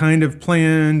always seem kind of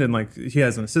planned and like he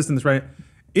has an assistant that's right.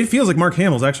 It feels like Mark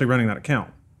Hamill's actually running that account.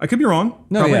 I could be wrong.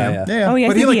 No, Probably yeah, am. yeah. Yeah. Oh yeah,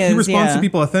 But I think he is, responds yeah. to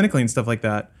people authentically and stuff like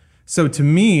that. So to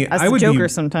me, As I the would Joker be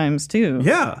sometimes too.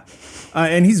 yeah,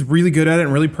 and he's really good at it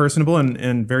and really personable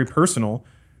and very personal.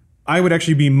 I would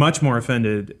actually be much more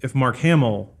offended if Mark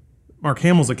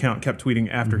Hamill's account kept tweeting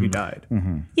after he died.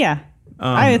 Yeah.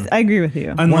 I agree with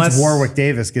you. Unless Once Warwick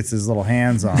Davis gets his little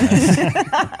hands on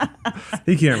it.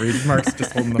 he can't read, Mark's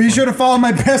just holding the Be phone. sure to follow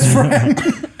my best friend.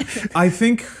 I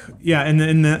think, yeah, and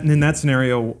in that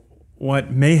scenario,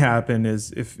 what may happen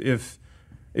is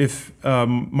if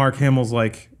Mark Hamill's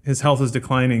like his health is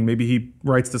declining, maybe he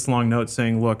writes this long note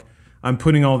saying, "Look, I'm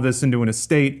putting all this into an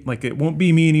estate. Like it won't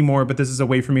be me anymore, but this is a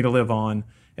way for me to live on,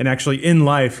 and actually in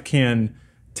life can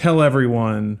tell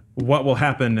everyone what will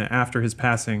happen after his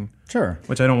passing." Sure.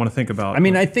 Which I don't want to think about. I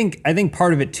mean, I think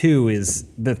part of it too is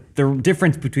the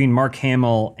difference between Mark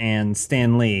Hamill and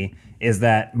Stan Lee is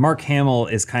that Mark Hamill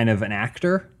is kind of an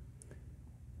actor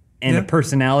and Yeah. a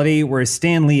personality, whereas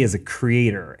Stan Lee is a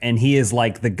creator and he is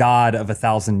like the god of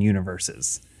 1,000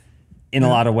 universes in a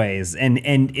lot of ways, and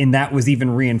that was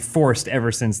even reinforced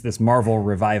ever since this Marvel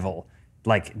revival.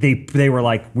 Like they were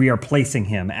like, we are placing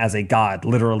him as a god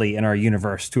literally in our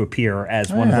universe to appear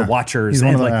as one of yeah. the Watchers He's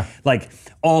one and of the- like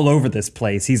all over this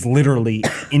place. He's literally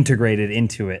integrated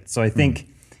into it. So I think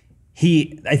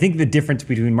I think the difference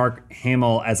between Mark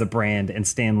Hamill as a brand and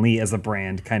Stan Lee as a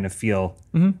brand kind of feel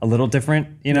a little different,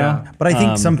 you know? But I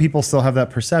think some people still have that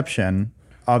perception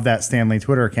of that Stanley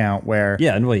Twitter account where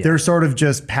they're sort of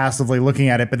just passively looking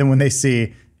at it, but then when they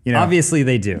see, Obviously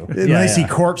they do. when they see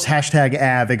corpse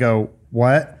 #ad, they go,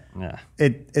 "What?" Yeah.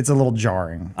 It's a little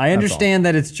jarring. I that's understand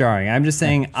that it's jarring. I'm just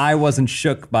saying I wasn't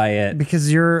shook by it. all.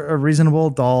 Because you're a reasonable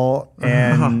adult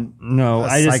and No, a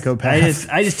I just, psychopath.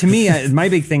 I just, to me, my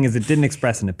big thing is it didn't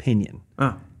express an opinion.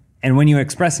 And when you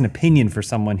express an opinion for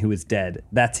someone who is dead,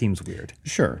 that seems weird.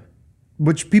 Sure.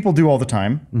 Which people do all the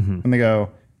time. And they go,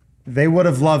 "They would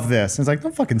have loved this." And it's like,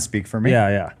 don't fucking speak for me. Yeah,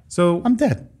 yeah. so I'm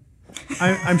dead.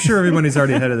 I'm sure everybody's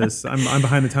already ahead of this. I'm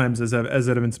behind the times as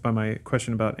evidenced by my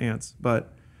question about ants.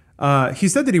 But He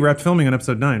said that he wrapped filming on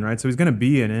episode 9, right? So he's going to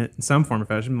be in it in some form or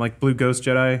fashion, like Blue Ghost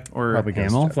Jedi or Probably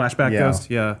Ghost Hamill? Jedi. Flashback Yeah. Ghost.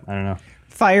 Yeah. I don't know.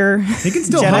 Fire. He can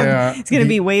still Jedi. hug. Yeah. He's gonna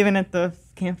be waving at the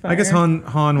campfire. I guess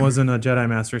Han wasn't a Jedi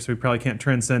Master, so he probably can't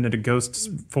transcend into ghost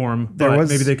form. But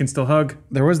maybe they can still hug.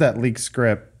 There was that leaked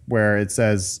script where it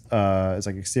says it's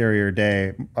like exterior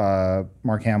day.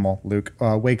 Mark Hamill, Luke,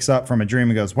 wakes up from a dream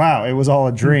and goes, "Wow, it was all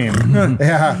a dream."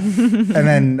 Yeah, and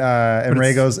then and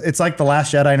Ray goes, "It's like the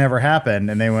Last Jedi never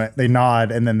happened." And they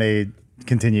nod, and then they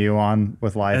continue on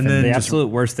with life. And then The just absolute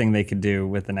worst thing they could do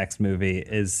with the next movie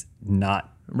is not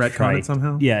retcon try- it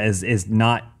somehow? Yeah, is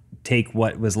not take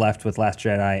what was left with Last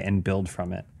Jedi and build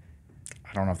from it.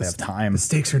 I don't know if they have time. the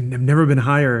stakes have never been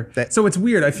higher. So it's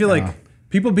weird. I feel like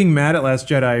people being mad at Last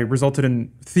Jedi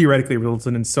theoretically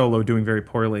resulted in Solo doing very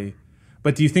poorly.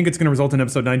 But do you think it's going to result in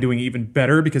Episode 9 doing even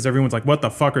better because everyone's like, what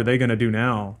the fuck are they going to do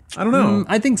now? I don't know.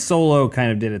 I think Solo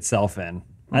kind of did itself in.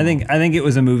 I think it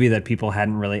was a movie that people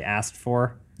hadn't really asked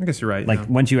for. I guess you're right. Like yeah.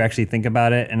 once you actually think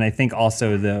about it, and I think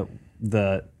also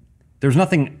the there's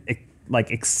nothing like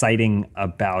exciting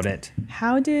about it.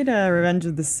 How did Revenge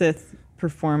of the Sith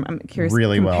perform? I'm curious.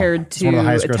 Really well. Compared It's one of to the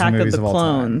highest grossing Attack of movies the of all time.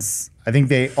 Clones. I think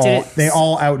they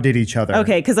all outdid each other.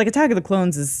 Okay, because like Attack of the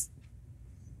Clones is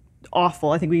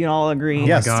awful. I think we can all agree.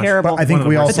 Yes, It's terrible. But I think One of the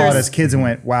we all worst. saw it There's- as kids and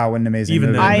went, "Wow, what an amazing Even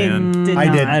movie!" then, I man. did I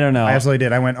not. did. I don't know. I absolutely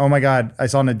did. I went, "Oh my god!" I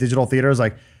saw it in a digital theater. I was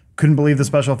like, couldn't believe the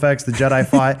special effects, the Jedi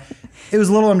fight. It was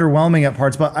a little underwhelming at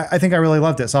parts, but I think I really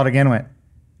loved it. Saw it again, and went,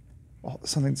 "Oh,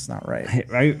 something's not right."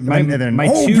 My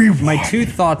Obi-Wan. two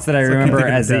thoughts that I like remember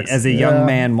thinking of as a Dex. young Yeah.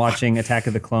 man watching Attack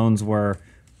of the Clones were,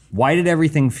 why did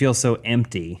everything feel so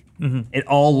empty? It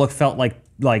all felt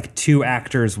like two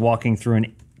actors walking through a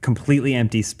completely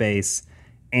empty space,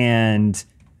 and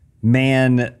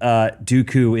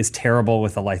Dooku is terrible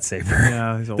with a lightsaber.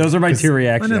 Yeah, he's old. Those are my two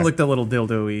reactions. And it looked a little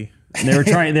dildo-y. They were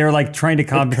trying to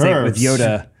compensate with curves.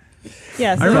 Yoda.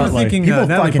 Yeah, so I remember like, thinking people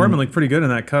Natalie fucking- Portman looked pretty good in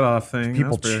that cutoff thing.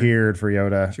 People That was pretty- cheered for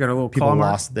Yoda. She got a little people claw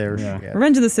mark. lost their. Yeah.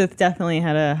 Revenge of the Sith definitely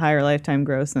had a higher lifetime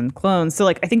gross than Clones. So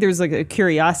like I think there's like a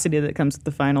curiosity that comes with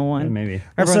the final one. Maybe.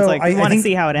 Everyone's So like, we I want to think-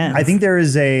 see how it ends. I think there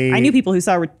is a. I knew people who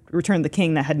saw Return of the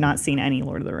King that had not seen any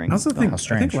Lord of the Rings. I also think how I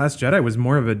strange. think Last Jedi was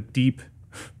more of a deep.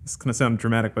 This is gonna sound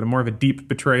dramatic, but more of a deep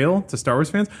betrayal to Star Wars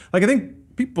fans. Like I think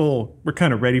people were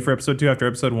kind of ready for Episode 2 after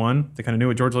Episode 1. They kind of knew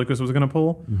what George Lucas was gonna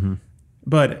pull.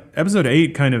 But Episode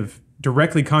 8 kind of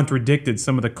directly contradicted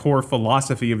some of the core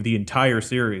philosophy of the entire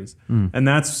series, and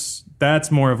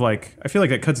that's more of like I feel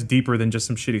like it cuts deeper than just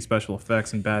some shitty special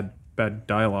effects and bad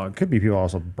dialogue. Could be people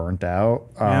also burnt out.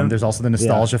 Yeah. There's also the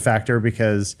nostalgia factor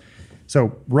because.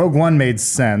 So Rogue One made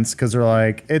sense because they're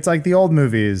like it's like the old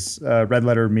movies. Red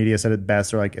Letter Media said it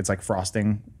best. They're like it's like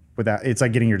frosting without. It's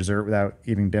like getting your dessert without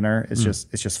eating dinner. It's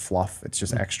just fluff. It's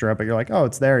just extra. But you're like, oh,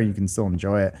 it's there. You can still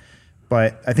enjoy it.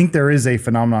 But I think there is a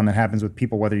phenomenon that happens with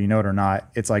people whether you know it or not.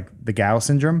 It's like the Gao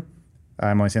syndrome.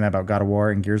 I'm only saying that about God of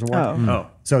War and Gears of War. Oh,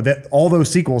 So that all those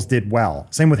sequels did well.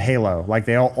 Same with Halo. Like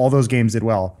they all those games did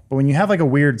well. But when you have like a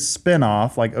weird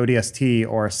spin-off like ODST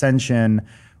or Ascension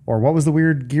or what was the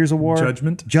weird Gears of War?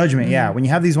 Judgment. Yeah. When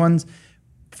you have these ones,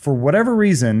 for whatever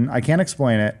reason, I can't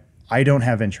explain it, I don't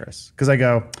have interest. Because I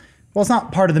go, well, it's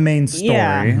not part of the main story.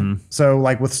 Yeah. So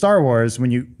like with Star Wars,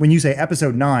 when you say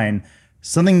episode 9,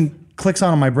 something clicks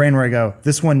on in my brain where I go,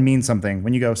 this one means something.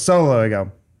 When you go Solo, I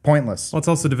go, pointless. well, it's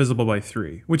also divisible by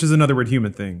 3, which is another weird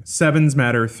human thing. 7s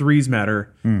matter, 3s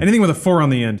matter. Anything with a 4 on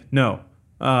the end, no.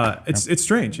 It's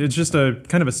strange. It's just a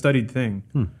kind of a studied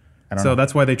thing. So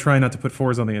that's why they try not to put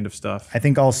 4s on the end of stuff. I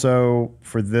think also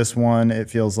for this one, it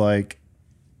feels like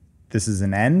this is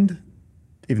an end,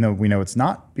 even though we know it's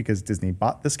not because Disney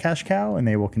bought this cash cow and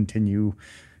they will continue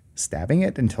stabbing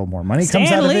it until more money comes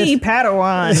out of Stanley it.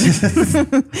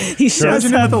 Padawan. He shows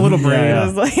Imagine it up. with a little brain. It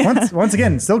was like- Once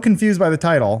again, still confused by the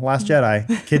title, Last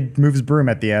Jedi. Kid moves broom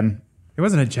at the end. It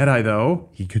wasn't a Jedi though.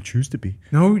 He could choose to be.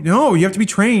 No, you have to be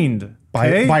trained.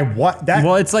 Okay? By what? That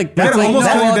Well, it's like That it's like, almost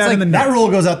no, got well, me it's bad like in the that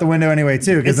rule goes out the window anyway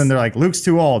too, because then they're like, Luke's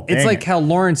too old. it's Dang like it. how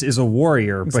Lawrence is a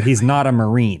warrior, but he's not a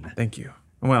Marine. Thank you.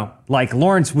 Well, Like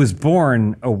Lawrence was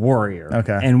born a warrior,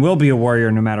 Okay. and will be a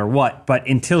warrior no matter what. But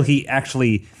until he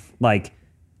actually like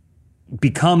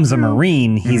becomes a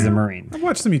Marine, he's a Marine. I've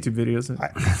watched some YouTube videos.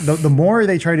 the more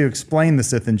they try to explain the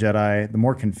Sith and Jedi, the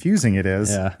more confusing it is.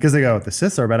 Yeah. Because they go, the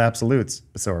Siths are about absolutes,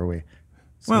 but so are we.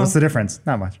 So Well- what's the difference?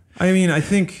 Not much. I mean, I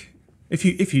think if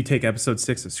you take episode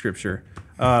 6 of Scripture,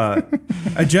 a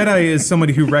Jedi is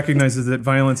somebody who recognizes that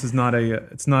violence is not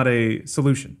a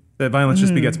solution. That violence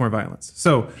just begets more violence.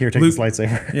 So Here, take Luke- this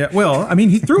lightsaber. Yeah, well, I mean,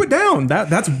 he threw it down.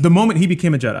 That's the moment he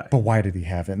became a Jedi. But why did he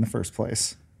have it in the first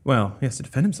place? Well, he has to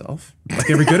defend himself, like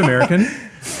every good American.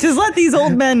 Just let these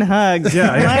old men hug.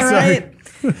 Yeah, Am I sorry. right?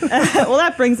 Well,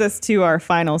 that brings us to our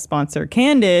final sponsor,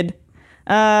 Candid.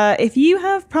 If you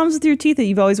have problems with your teeth that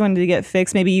you've always wanted to get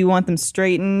fixed, maybe you want them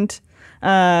straightened,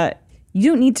 you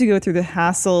don't need to go through the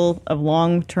hassle of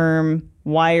long-term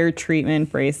wire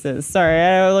treatment braces. Sorry,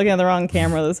 I was looking at the wrong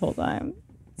camera this whole time.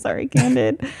 Sorry,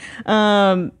 Candid.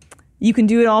 You can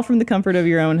do it all from the comfort of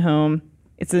your own home.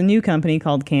 It's a new company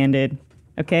called Candid.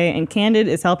 Okay, and Candid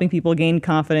is helping people gain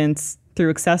confidence through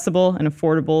accessible and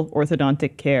affordable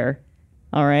orthodontic care.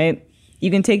 All right, you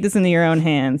can take this into your own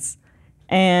hands,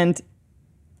 and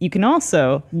you can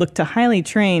also look to highly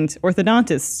trained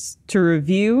orthodontists to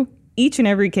review each and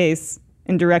every case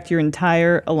and direct your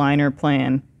entire aligner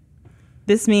plan.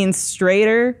 This means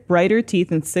straighter, brighter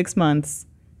teeth in 6 months,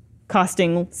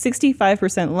 costing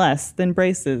 65% less than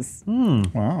braces.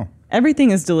 Wow.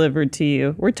 Everything is delivered to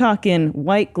you. We're talking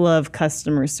white glove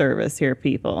customer service here,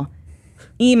 people.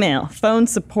 Email, phone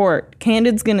support.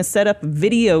 Candid's going to set up a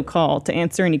video call to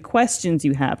answer any questions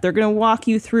you have. They're going to walk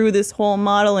you through this whole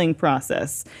modeling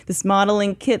process, this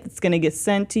modeling kit that's going to get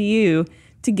sent to you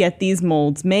to get these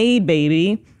molds made,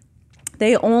 baby.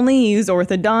 They only use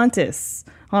orthodontists,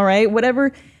 all right?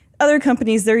 Whatever other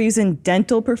companies, they're using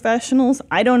dental professionals.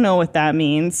 I don't know what that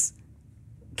means.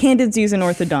 Candid's using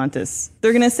orthodontists.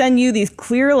 They're going to send you these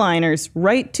clear aligners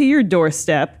right to your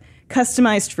doorstep,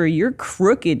 customized for your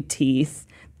crooked teeth,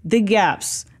 the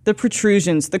gaps, the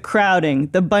protrusions, the crowding,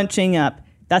 the bunching up.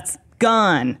 That's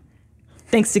gone,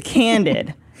 thanks to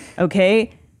Candid,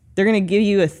 okay? They're going to give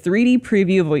you a 3D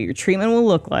preview of what your treatment will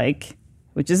look like,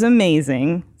 which is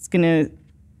amazing. It's going to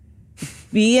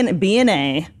be an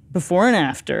A, before and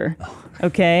after,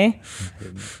 okay?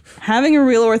 Having a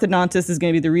real orthodontist is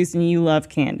going to be the reason you love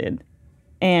Candid.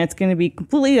 And it's going to be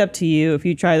completely up to you if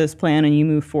you try this plan and you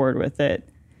move forward with it.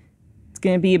 It's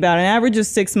going to be about an average of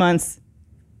 6 months,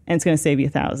 and it's going to save you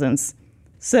thousands.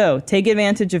 So take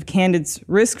advantage of Candid's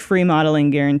risk-free modeling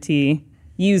guarantee.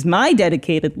 Use my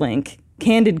dedicated link,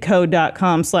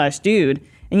 candidcode.com/dude,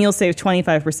 and you'll save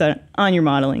 25% on your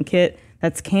modeling kit.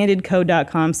 That's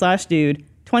candidcode.com/dude.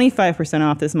 25%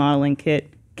 off this modeling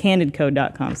kit,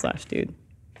 candidcode.com/dude.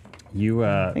 You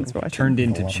Thanks for watching. turned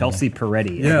into Chelsea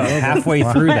Peretti Yeah. halfway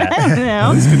through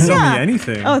that. This could sell me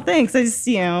anything. Oh, thanks. I just,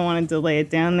 wanted to lay it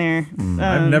down there.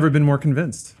 I've never been more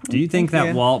convinced. Do you think Thank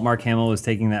that you. while Mark Hamill was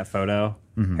taking that photo,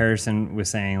 Harrison was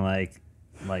saying like,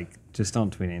 just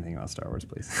don't tweet anything about Star Wars,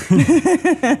 please.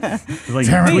 Like,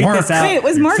 tweet this out. Wait,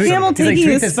 was Mark Tweet- Hamill he's like, taking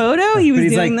tweet this this- photo? He was But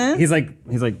doing this? He's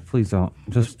like, please don't.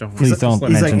 Please don't He's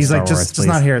mention like, Star Wars, just please.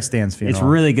 not here at Stan's funeral. It's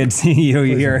really good seeing you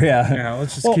here. Yeah. Yeah,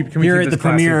 let's just keep. Can we You're keep at the this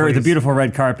classy, premiere, the please? beautiful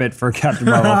red carpet for Captain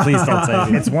Marvel. Please don't say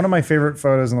anything. It's one of my favorite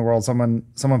photos in the world. Someone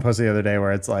posted the other day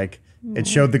where it's like, it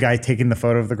showed the guy taking the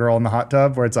photo of the girl in the hot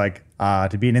tub where it's like,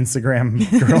 to be an Instagram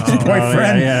girl's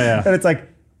boyfriend. yeah. And it's like,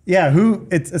 yeah,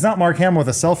 it's not Mark Hamill with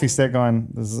a selfie stick going,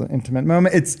 this is an intimate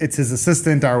moment. It's his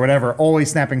assistant or whatever, always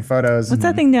snapping photos. What's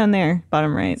that thing down there,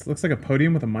 bottom right? Looks like a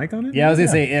podium with a mic on it. Yeah, I was gonna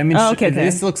say. I mean, Oh, okay.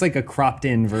 this looks like a cropped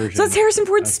in version. So that's Harrison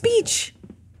Ford's speech.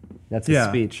 That's his Yeah.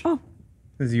 speech.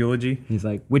 His eulogy. He's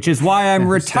like, which is why I'm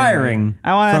retiring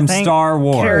I want from to thank Star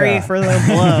Wars. Carrie for the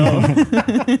blow.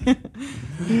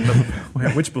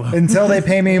 Wait, which blow? Until they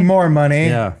pay me more money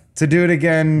Yeah. to do it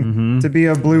again, to be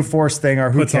a Blue Force thing,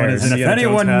 or who Puts on cares? his- And if Indiana Jones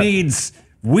anyone hat. needs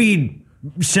weed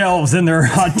shelves in their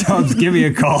hot tubs, give me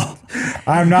a call.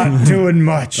 I'm not doing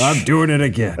much. I'm doing it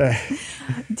again.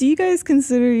 Do you guys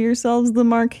consider yourselves the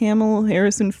Mark Hamill,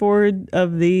 Harrison Ford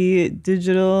of the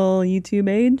digital YouTube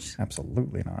age?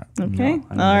 Absolutely not. Okay.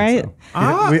 don't All right.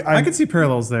 think so. I could see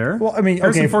parallels there. Well, I mean,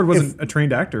 Harrison okay, Ford if- wasn't a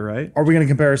trained actor, right? Are we going to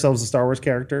compare ourselves to Star Wars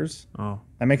characters? Oh,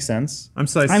 That makes sense. I'm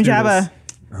Size I'm Jabba.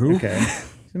 Who? Okay.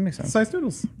 That makes sense. Size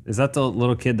Noodles. Is that the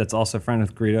little kid that's also friend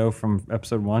with Greedo from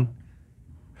episode 1?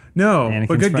 No, Anakin's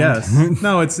but good friend. guess.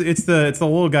 No, it's the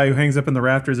little guy who hangs up in the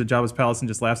rafters at Jabba's palace and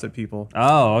just laughs at people.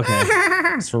 Oh, okay.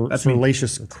 That's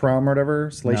Salacious Crumb or whatever. No,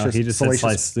 Salacious. he just said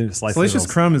Salacious. slice Salacious noodles.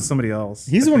 Crumb is somebody else.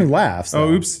 He's the one who laughs. Oh,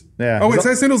 though. oops. Yeah. Oh, wait, He's-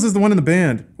 Size Noodles is the one in the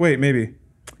band. Wait, maybe.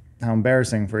 How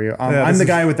embarrassing for you. Yeah, I'm this the is-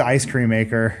 guy with the ice cream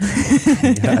maker.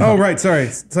 Oh, right. Sorry.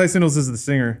 Size Noodles is the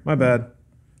singer. My bad.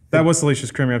 That was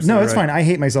Salacious Crumb. You're absolutely No, it's right. fine. I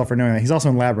hate myself for knowing that. He's also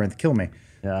in Labyrinth. Kill me.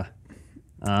 Yeah.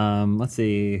 Let's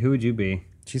see. Who would you be?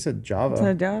 She said Java.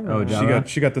 Oh, She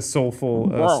Java. got the soulful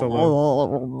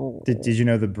solo. Did you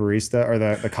know the barista or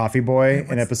the coffee boy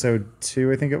in episode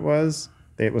 2, I think it was?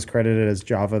 It was credited as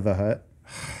Java the Hutt.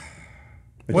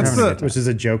 Which is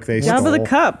a joke they Jabba stole. the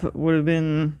Cup would have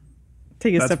been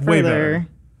take a That's step way further. better.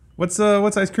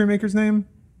 What's Ice Cream Maker's name?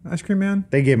 Ice Cream Man?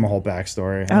 They gave him a whole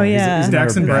backstory. Oh, yeah. He's never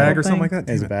Daxon bad. Bragg or thing. something like that?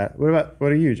 He's Damn it. bad.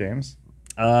 What are you, James?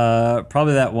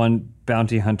 Probably that one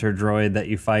bounty hunter droid that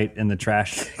you fight in the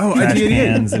trash. Oh, trash IG-88.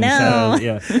 cans and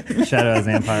No. Shadow as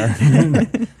Empire.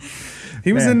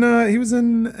 He was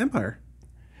in Empire.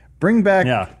 Bring back.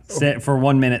 For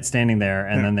 1 minute standing there,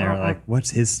 and then they're like,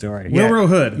 "What's his story?" Wilbur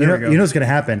Hood. There we go. You know what's going to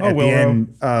happen at the Wilbur.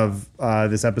 end of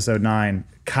this episode 9?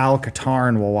 Kyle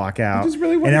Katarn will walk out, Which is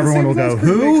really what and the everyone same will go, as Chris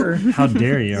 "Who?" Baker. How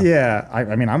dare you? Yeah,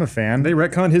 I mean, I'm a fan. They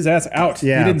retconned his ass out.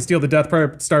 Yeah. He didn't steal the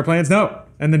Death Star plans. No.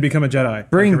 And then become a Jedi.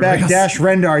 Bring like back everybody else. Dash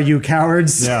Rendar, you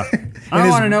cowards. Yeah. And I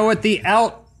his- want to know what the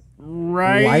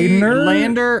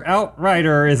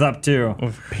Outrider is up to.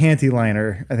 Panty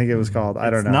liner, I think it was called. I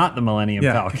don't It's know. not the Millennium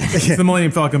Yeah. Falcon. It's the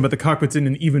Millennium Falcon, but the cockpit's in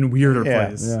an even weirder Yeah.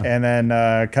 place. And then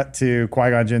cut to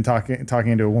Qui-Gon Jinn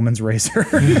talking to a woman's racer.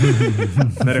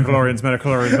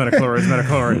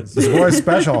 Metachlorians. This war is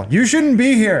special. You shouldn't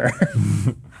be here.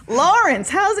 Lawrence,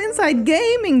 how's Inside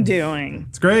Gaming doing?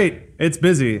 It's great. It's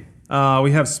busy.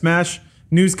 We have Smash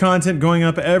news content going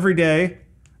up every day.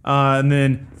 And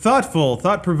then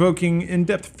thought-provoking,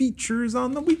 in-depth features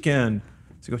on the weekend.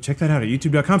 So go check that out at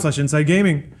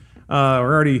youtube.com/InsideGaming.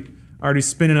 We're already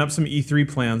spinning up some E3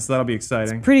 plans, so that'll be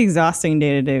exciting. Pretty exhausting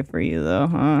day to day for you, though,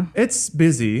 huh? It's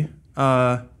busy,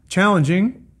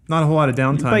 challenging, not a whole lot of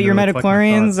downtime. But your to really collect my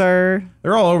metachlorians thoughts. are.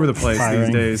 They're all over the place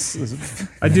Firing. these days.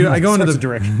 I go into Sorts the of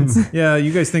directions. Yeah,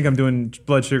 you guys think I'm doing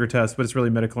blood sugar tests, but it's really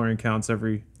metachlorian counts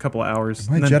every couple of hours.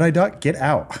 My And then Jedi duck, get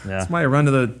out. Yeah. that's why I run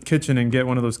to the kitchen and get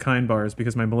one of those kind bars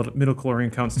because my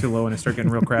midichlorian count's too low and I start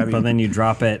getting real crabby. But then you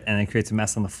drop it, and it creates a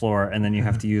mess on the floor, and then you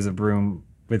have to use a broom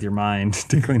with your mind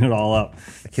to clean it all up.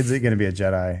 The kid's going to be a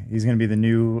Jedi. He's going to be the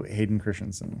new Hayden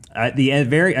Christensen. At the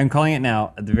end, I'm calling it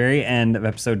now. At the very end of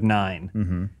episode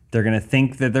 9, they're gonna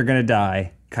think that they're gonna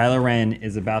die. Kylo Ren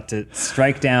is about to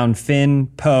strike down Finn,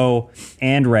 Poe,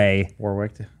 and Rey.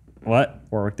 Warwick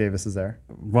Davis is there.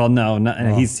 Well, no,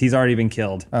 he's already been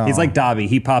killed. He's like Dobby.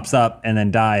 He pops up and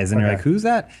then dies, and you're Okay. like, "Who's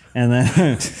that?" And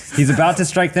then he's about to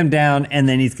strike them down, and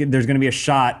then there's going to be a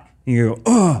shot, and you go,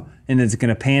 "Oh!" And it's going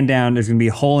to pan down. There's going to be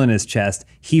a hole in his chest.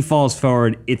 He falls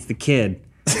forward. It's the kid.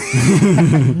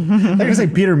 I'm going to say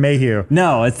Peter Mayhew.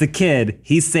 No, it's the kid.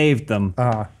 He saved them.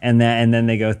 And then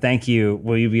they go, "Thank you.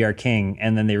 Will you be our king?"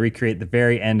 And then they recreate the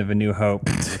very end of A New Hope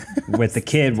with the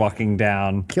kid walking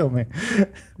down. Kill me.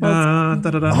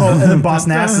 Da-da-da. Oh, and then Boss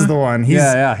Nass is the one. He's,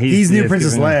 Yeah, He's new he's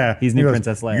Princess giving- Leia. he's He new goes,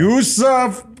 Princess Leia.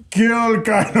 Yusuf, kill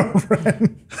Kylo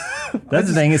Ren. That's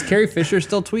the thing. Is Carrie Fisher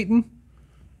still tweeting?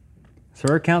 Is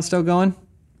her account still going?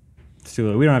 It's too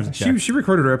late. We don't have to check. She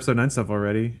recorded her episode 9 stuff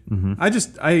already.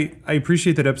 I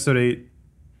appreciate that episode 8,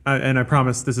 and I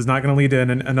promise this is not going to lead to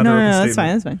another open No, that's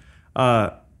statement. fine.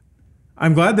 That's fine.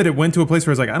 I'm glad that it went to a place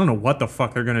where I was like, I don't know what the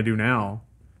fuck they're going to do now.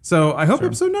 So I hope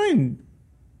episode 9,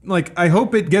 I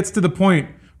hope it gets to the point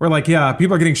where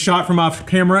people are getting shot from off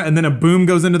camera and then a boom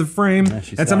goes into the frame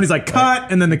she and somebody's stopped. like,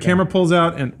 cut, and then the camera pulls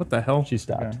out and what the hell? She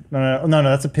stopped. No,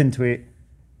 that's a pinned tweet.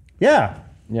 Yeah.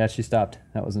 Yeah, she stopped.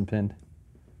 That wasn't pinned.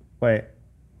 Wait.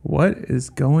 What is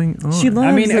going on? She loves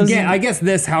I mean, those- again, I guess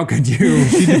this. How could you?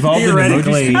 devolved into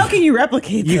theoretically, How can you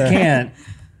replicate you that? can't.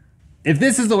 If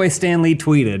this is the way Stan Lee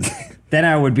tweeted, then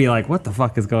I would be like, "What the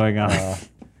fuck is going on?"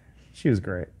 She was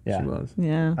great. Yeah. She was.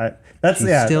 Yeah. She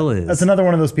still is. That's another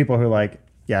one of those people who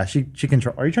she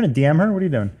control. Are you trying to DM her? What are you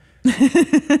doing?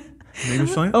 Maybe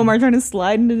she'll- Omar trying to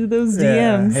slide into those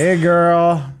Yeah. DMs. Hey,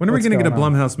 girl. When are we What's going to get a going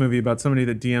on? Blumhouse movie about somebody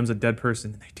that DMs a dead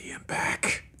person and they DM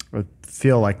back? I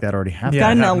feel like that already happened. Yeah.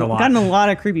 Gotten happened a lot. gotten a lot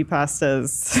of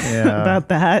creepypastas Yeah. about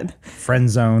that. Friend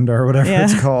zoned or whatever Yeah.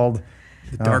 it's called.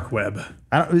 The dark web.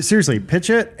 Seriously, pitch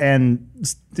it and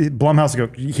Blumhouse will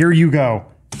go, here you go.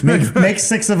 Make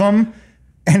 6 of them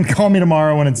and call me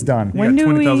tomorrow when it's done. When You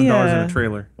do got we, $20,000 in a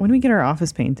trailer. When do we get our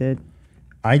office painted?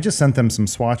 I just sent them some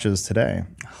swatches today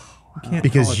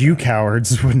because you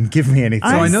cowards wouldn't give me anything.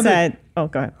 I I know that- said, oh,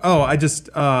 go ahead. Oh,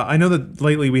 I know that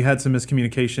lately we had some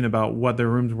miscommunication about what their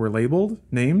rooms were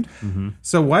named.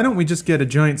 So why don't we just get a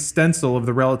giant stencil of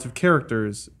the relative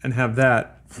characters and have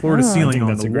that floor to ceiling on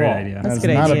that's the a great wall? idea. That's a That's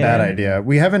good not idea. a bad idea.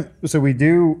 We haven't, so we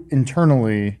do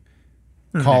internally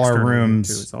call our externally, rooms.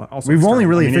 too. It's also We've only external.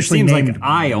 really I mean, it officially seems like named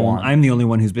one. I'm the only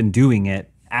one who's been doing it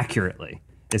accurately.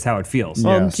 Is how it feels.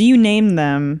 Well, Yes. do you name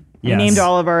them? We Yes. named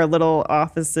all of our little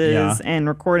offices Yeah. and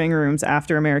recording rooms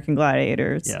after American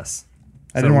Gladiators. Yes.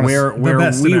 I didn't want where to. where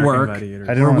best we American work, Gladiators.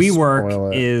 I didn't where wanna we spoil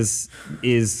work it.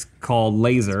 is called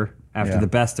Laser after Yeah. the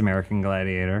best American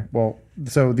Gladiator. Well,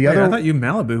 so the Wait, other. I thought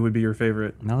Malibu would be your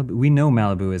favorite. Malibu. We know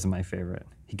Malibu isn't my favorite.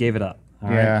 He gave it up. All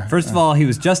right. Yeah. First of all, he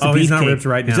was just a Oh, beefcake. he's not ripped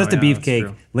right He was now. just a Yeah, that's beefcake.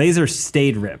 true. Laser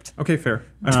stayed ripped. Okay, fair.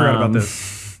 I forgot about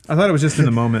this. I thought it was just in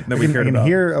the moment that we you cared can about.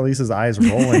 hear Elisa's eyes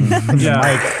rolling. Yeah.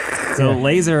 Mike. So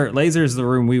laser's the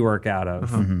room we work out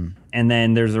of. And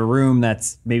then there's a room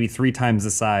that's maybe 3 times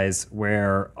the size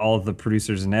where all of the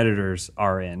producers and editors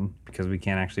are in because we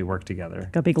can't actually work together.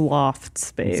 Like a big loft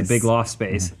space. It's a big loft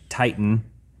space. Titan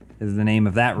is the name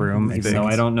of that room. So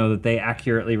I don't know that they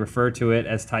accurately refer to it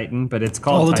as Titan, but it's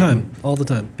called All the Titan time. All the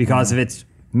time. because of its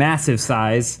massive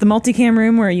size. The multicam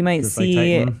room where you might Just like see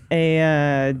Titan.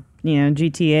 a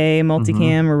GTA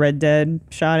multicam or Red Dead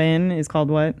shot in is called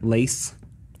what? Lace,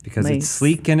 because Lace. it's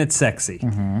sleek and it's sexy.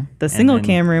 The single then-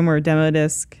 cam room where demo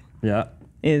disc Yeah.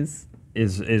 is.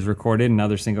 Is recorded, and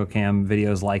other single cam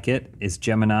videos like it is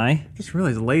Gemini. Just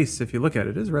realized lace, if you look at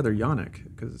it, is rather Ionic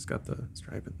because it's got the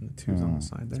stripe and the twos on the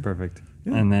side there. Perfect.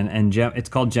 And then it's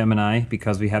called Gemini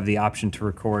because we have the option to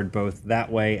record both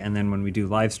that way, and then when we do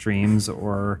live streams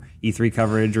or E3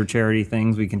 coverage or charity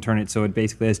things, we can turn it so it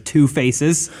basically has 2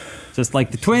 faces, just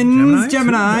like the twins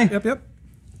Gemini. Yep.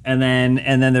 And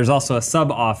then there's also a sub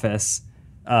office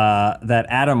that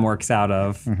Adam works out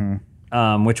of,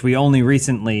 which I only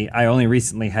recently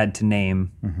had to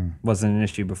name. Wasn't an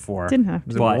issue before. Didn't have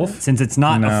to. But Wolf? since it's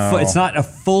not it's not a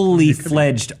fully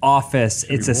fledged office,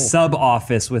 it's a Wolf. sub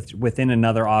office within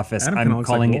another office. Adam kinda I'm looks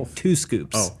like calling it Wolf. 2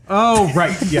 Scoops. Oh,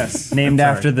 right. Yes. Named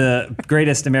Sorry. after the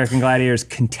greatest American Gladiators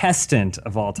contestant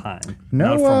of all time.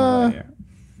 Not a former gladiator.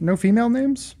 No female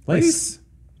names? Lace.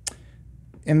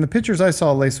 In the pictures I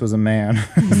saw, Lace was a man.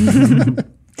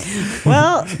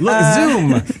 Well, Look,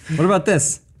 Zoom. What about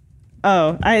this?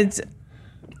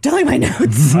 delete my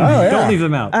notes. Don't leave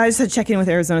them out. I just had to check in with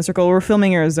Arizona Circle. We're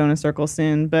filming Arizona Circle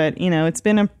soon, but it's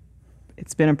been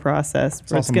a process. It's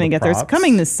some going of to the get there. It's props.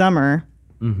 coming this summer.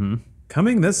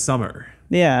 Coming this summer.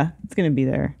 Yeah, it's going to be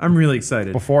there. I'm really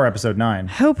excited. Before episode 9.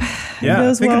 Hope Yeah, it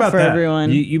goes think well about for that. everyone.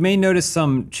 You may notice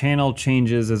some channel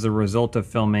changes as a result of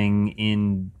filming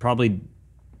in probably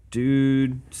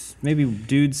Dude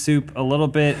Soup a little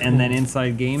bit, and then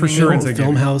Inside Gaming. For sure, Inside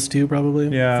Film House too, probably.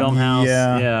 Yeah. Filmhouse.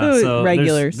 Yeah. Ooh, So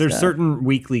regular there's stuff. certain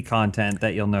weekly content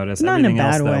that you'll notice. Not in a Everything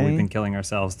else, bad though, way. we've been killing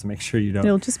ourselves to make sure you don't.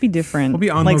 It'll just be different. We'll be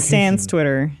on like location. Sans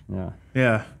Twitter. Yeah.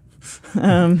 Yeah.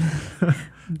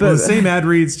 But Well, the same ad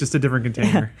reads, just a different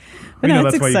container. But We no, know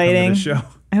it's that's why you come to exciting. this show.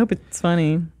 I hope it's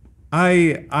funny.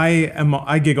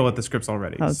 I giggle at the scripts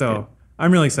already, that's so good.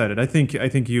 I'm really excited. I think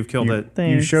you've killed it. You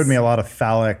Thanks. showed me a lot of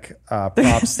phallic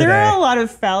props There today. are a lot of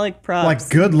phallic props. Like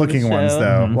good looking in the ones show.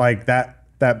 though. Like that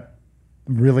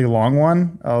really long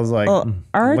one. I was like, Well,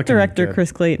 art looking director good.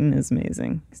 Chris Clayton is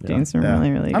amazing. He's doing some Yeah. really,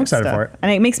 really I'm good excited stuff. for it.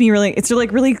 And it makes me it's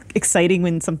really exciting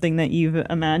when something that you've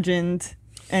imagined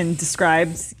and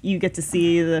described, you get to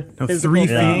see the physical 3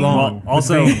 thing. feet long. Well,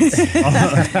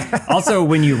 also,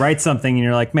 when you write something and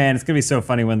you're like, man, it's gonna be so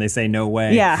funny when they say no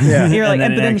way. Yeah. Yeah. You're like,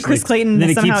 And but then Chris Clayton then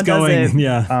it somehow keeps does going. it.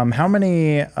 Yeah. how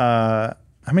many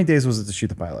days was it to shoot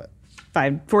the pilot?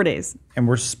 4 days. And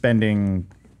we're spending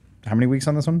how many weeks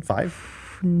on this one?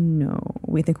 5? No,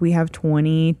 we think we have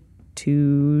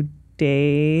 22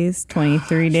 days,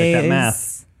 23 days. that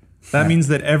math. That means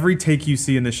that every take you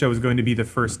see in the show is going to be the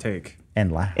first take. And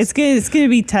last. It's good. It's going to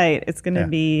be tight. It's going to Yeah.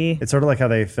 be It's sort of like how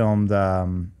they filmed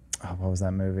what was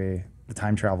that movie? The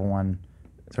time travel one.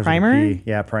 Starts with a Primer? P.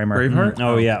 Yeah, Primer. Braveheart?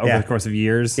 Oh yeah. Over Yeah. the course of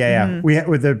years. Yeah.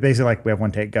 Mm-hmm. We basically like we have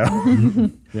one take go.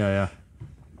 Yeah.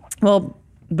 Well,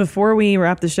 before we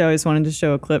wrap the show, I just wanted to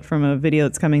show a clip from a video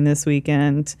that's coming this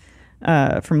weekend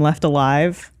from Left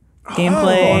Alive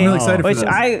gameplay. I'm really excited for which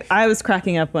this. I was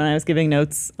cracking up when I was giving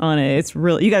notes on it. It's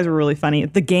really, you guys were really funny.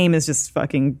 The game is just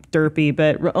fucking derpy.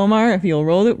 But Omar, if you'll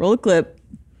roll the clip.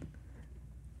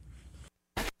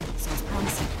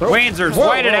 Wanzers.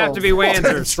 Why did it have to be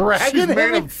Wanzers? Dragon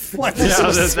made him flex.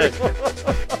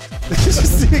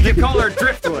 You call her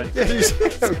Driftwood.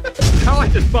 How I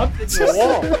just bumped into the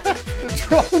wall. The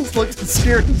drones looked as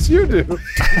scared as you do.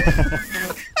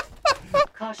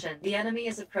 Caution, the enemy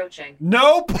is approaching.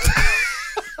 Nope.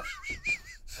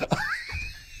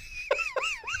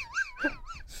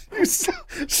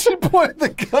 She pointed the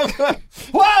gun at.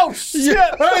 Wow, shit!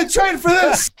 I ain't trained for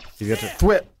this. You got to.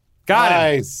 Thwip. Got him.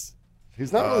 Nice.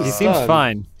 He's not really He seems stunned.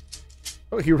 fine.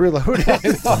 Oh, he reloaded. I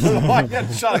don't know why he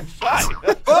got shot.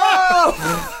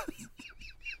 Oh!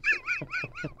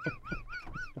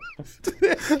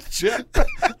 Shit.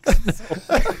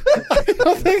 I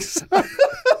don't think so.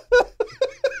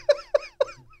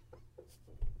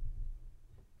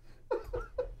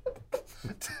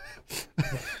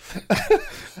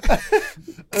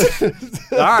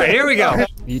 All right, here we go.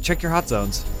 You check your hot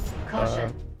zones.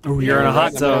 Caution. Oh, you're in a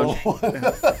hot Right in the zone.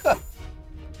 middle.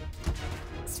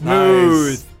 Smooth.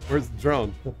 Nice. Where's the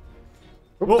drone?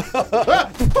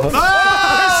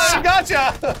 Ah!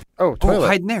 Gotcha! Oh, Oh, toilet.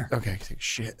 hide in there. Okay, take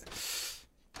shit.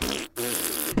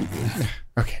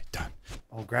 Okay, done.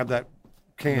 Oh, grab that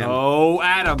can. Oh,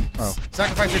 Adam.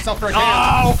 Sacrifice yourself for a can.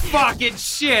 Oh, fucking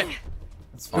shit.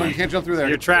 No, you can't jump through there.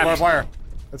 You're trapped. Barbed wire.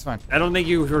 That's fine. I don't think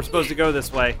you were supposed to go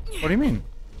this way. What do you mean?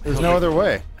 There's no other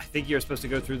way. I think you're supposed to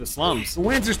go through the slums. The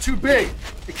winds is too big.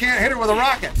 You can't hit her with a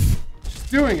rocket. She's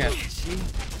doing it.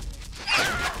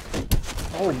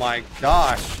 Oh my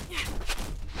gosh.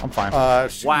 I'm fine. Wow.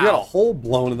 You got a hole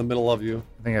blown in the middle of you.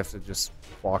 I think I have to just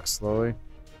walk slowly.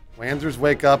 Lancers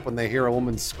wake up when they hear a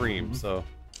woman scream, so.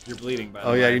 You're bleeding, by the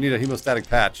Oh way. yeah, you need a hemostatic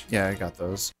patch. Yeah, I got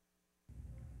those.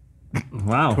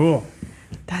 Wow. Cool.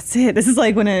 That's it. This is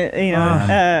like when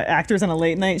actors on a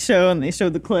late night show and they show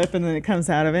the clip and then it comes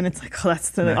out of it and it's like, oh,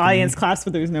 that's the audience claps,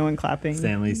 but there's no one clapping.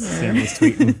 Stanley's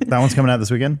tweeting. That one's coming out this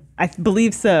weekend? I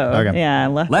believe so. Okay. Yeah,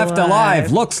 Left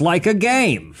Alive looks like a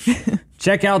game.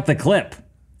 Check out the clip.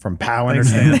 From Pow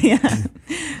Entertainment.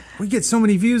 We get so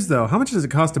many views though. How much does it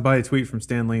cost to buy a tweet from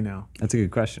Stan Lee now? That's a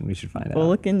good question. We should find out. We'll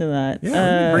look into that.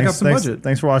 Break up some budget.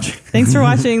 Thanks for watching. Thanks for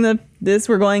watching this.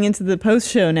 We're going into the post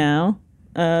show now.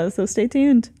 So stay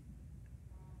tuned.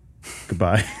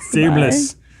 Goodbye.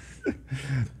 Seamless.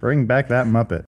 Bring back that Muppet.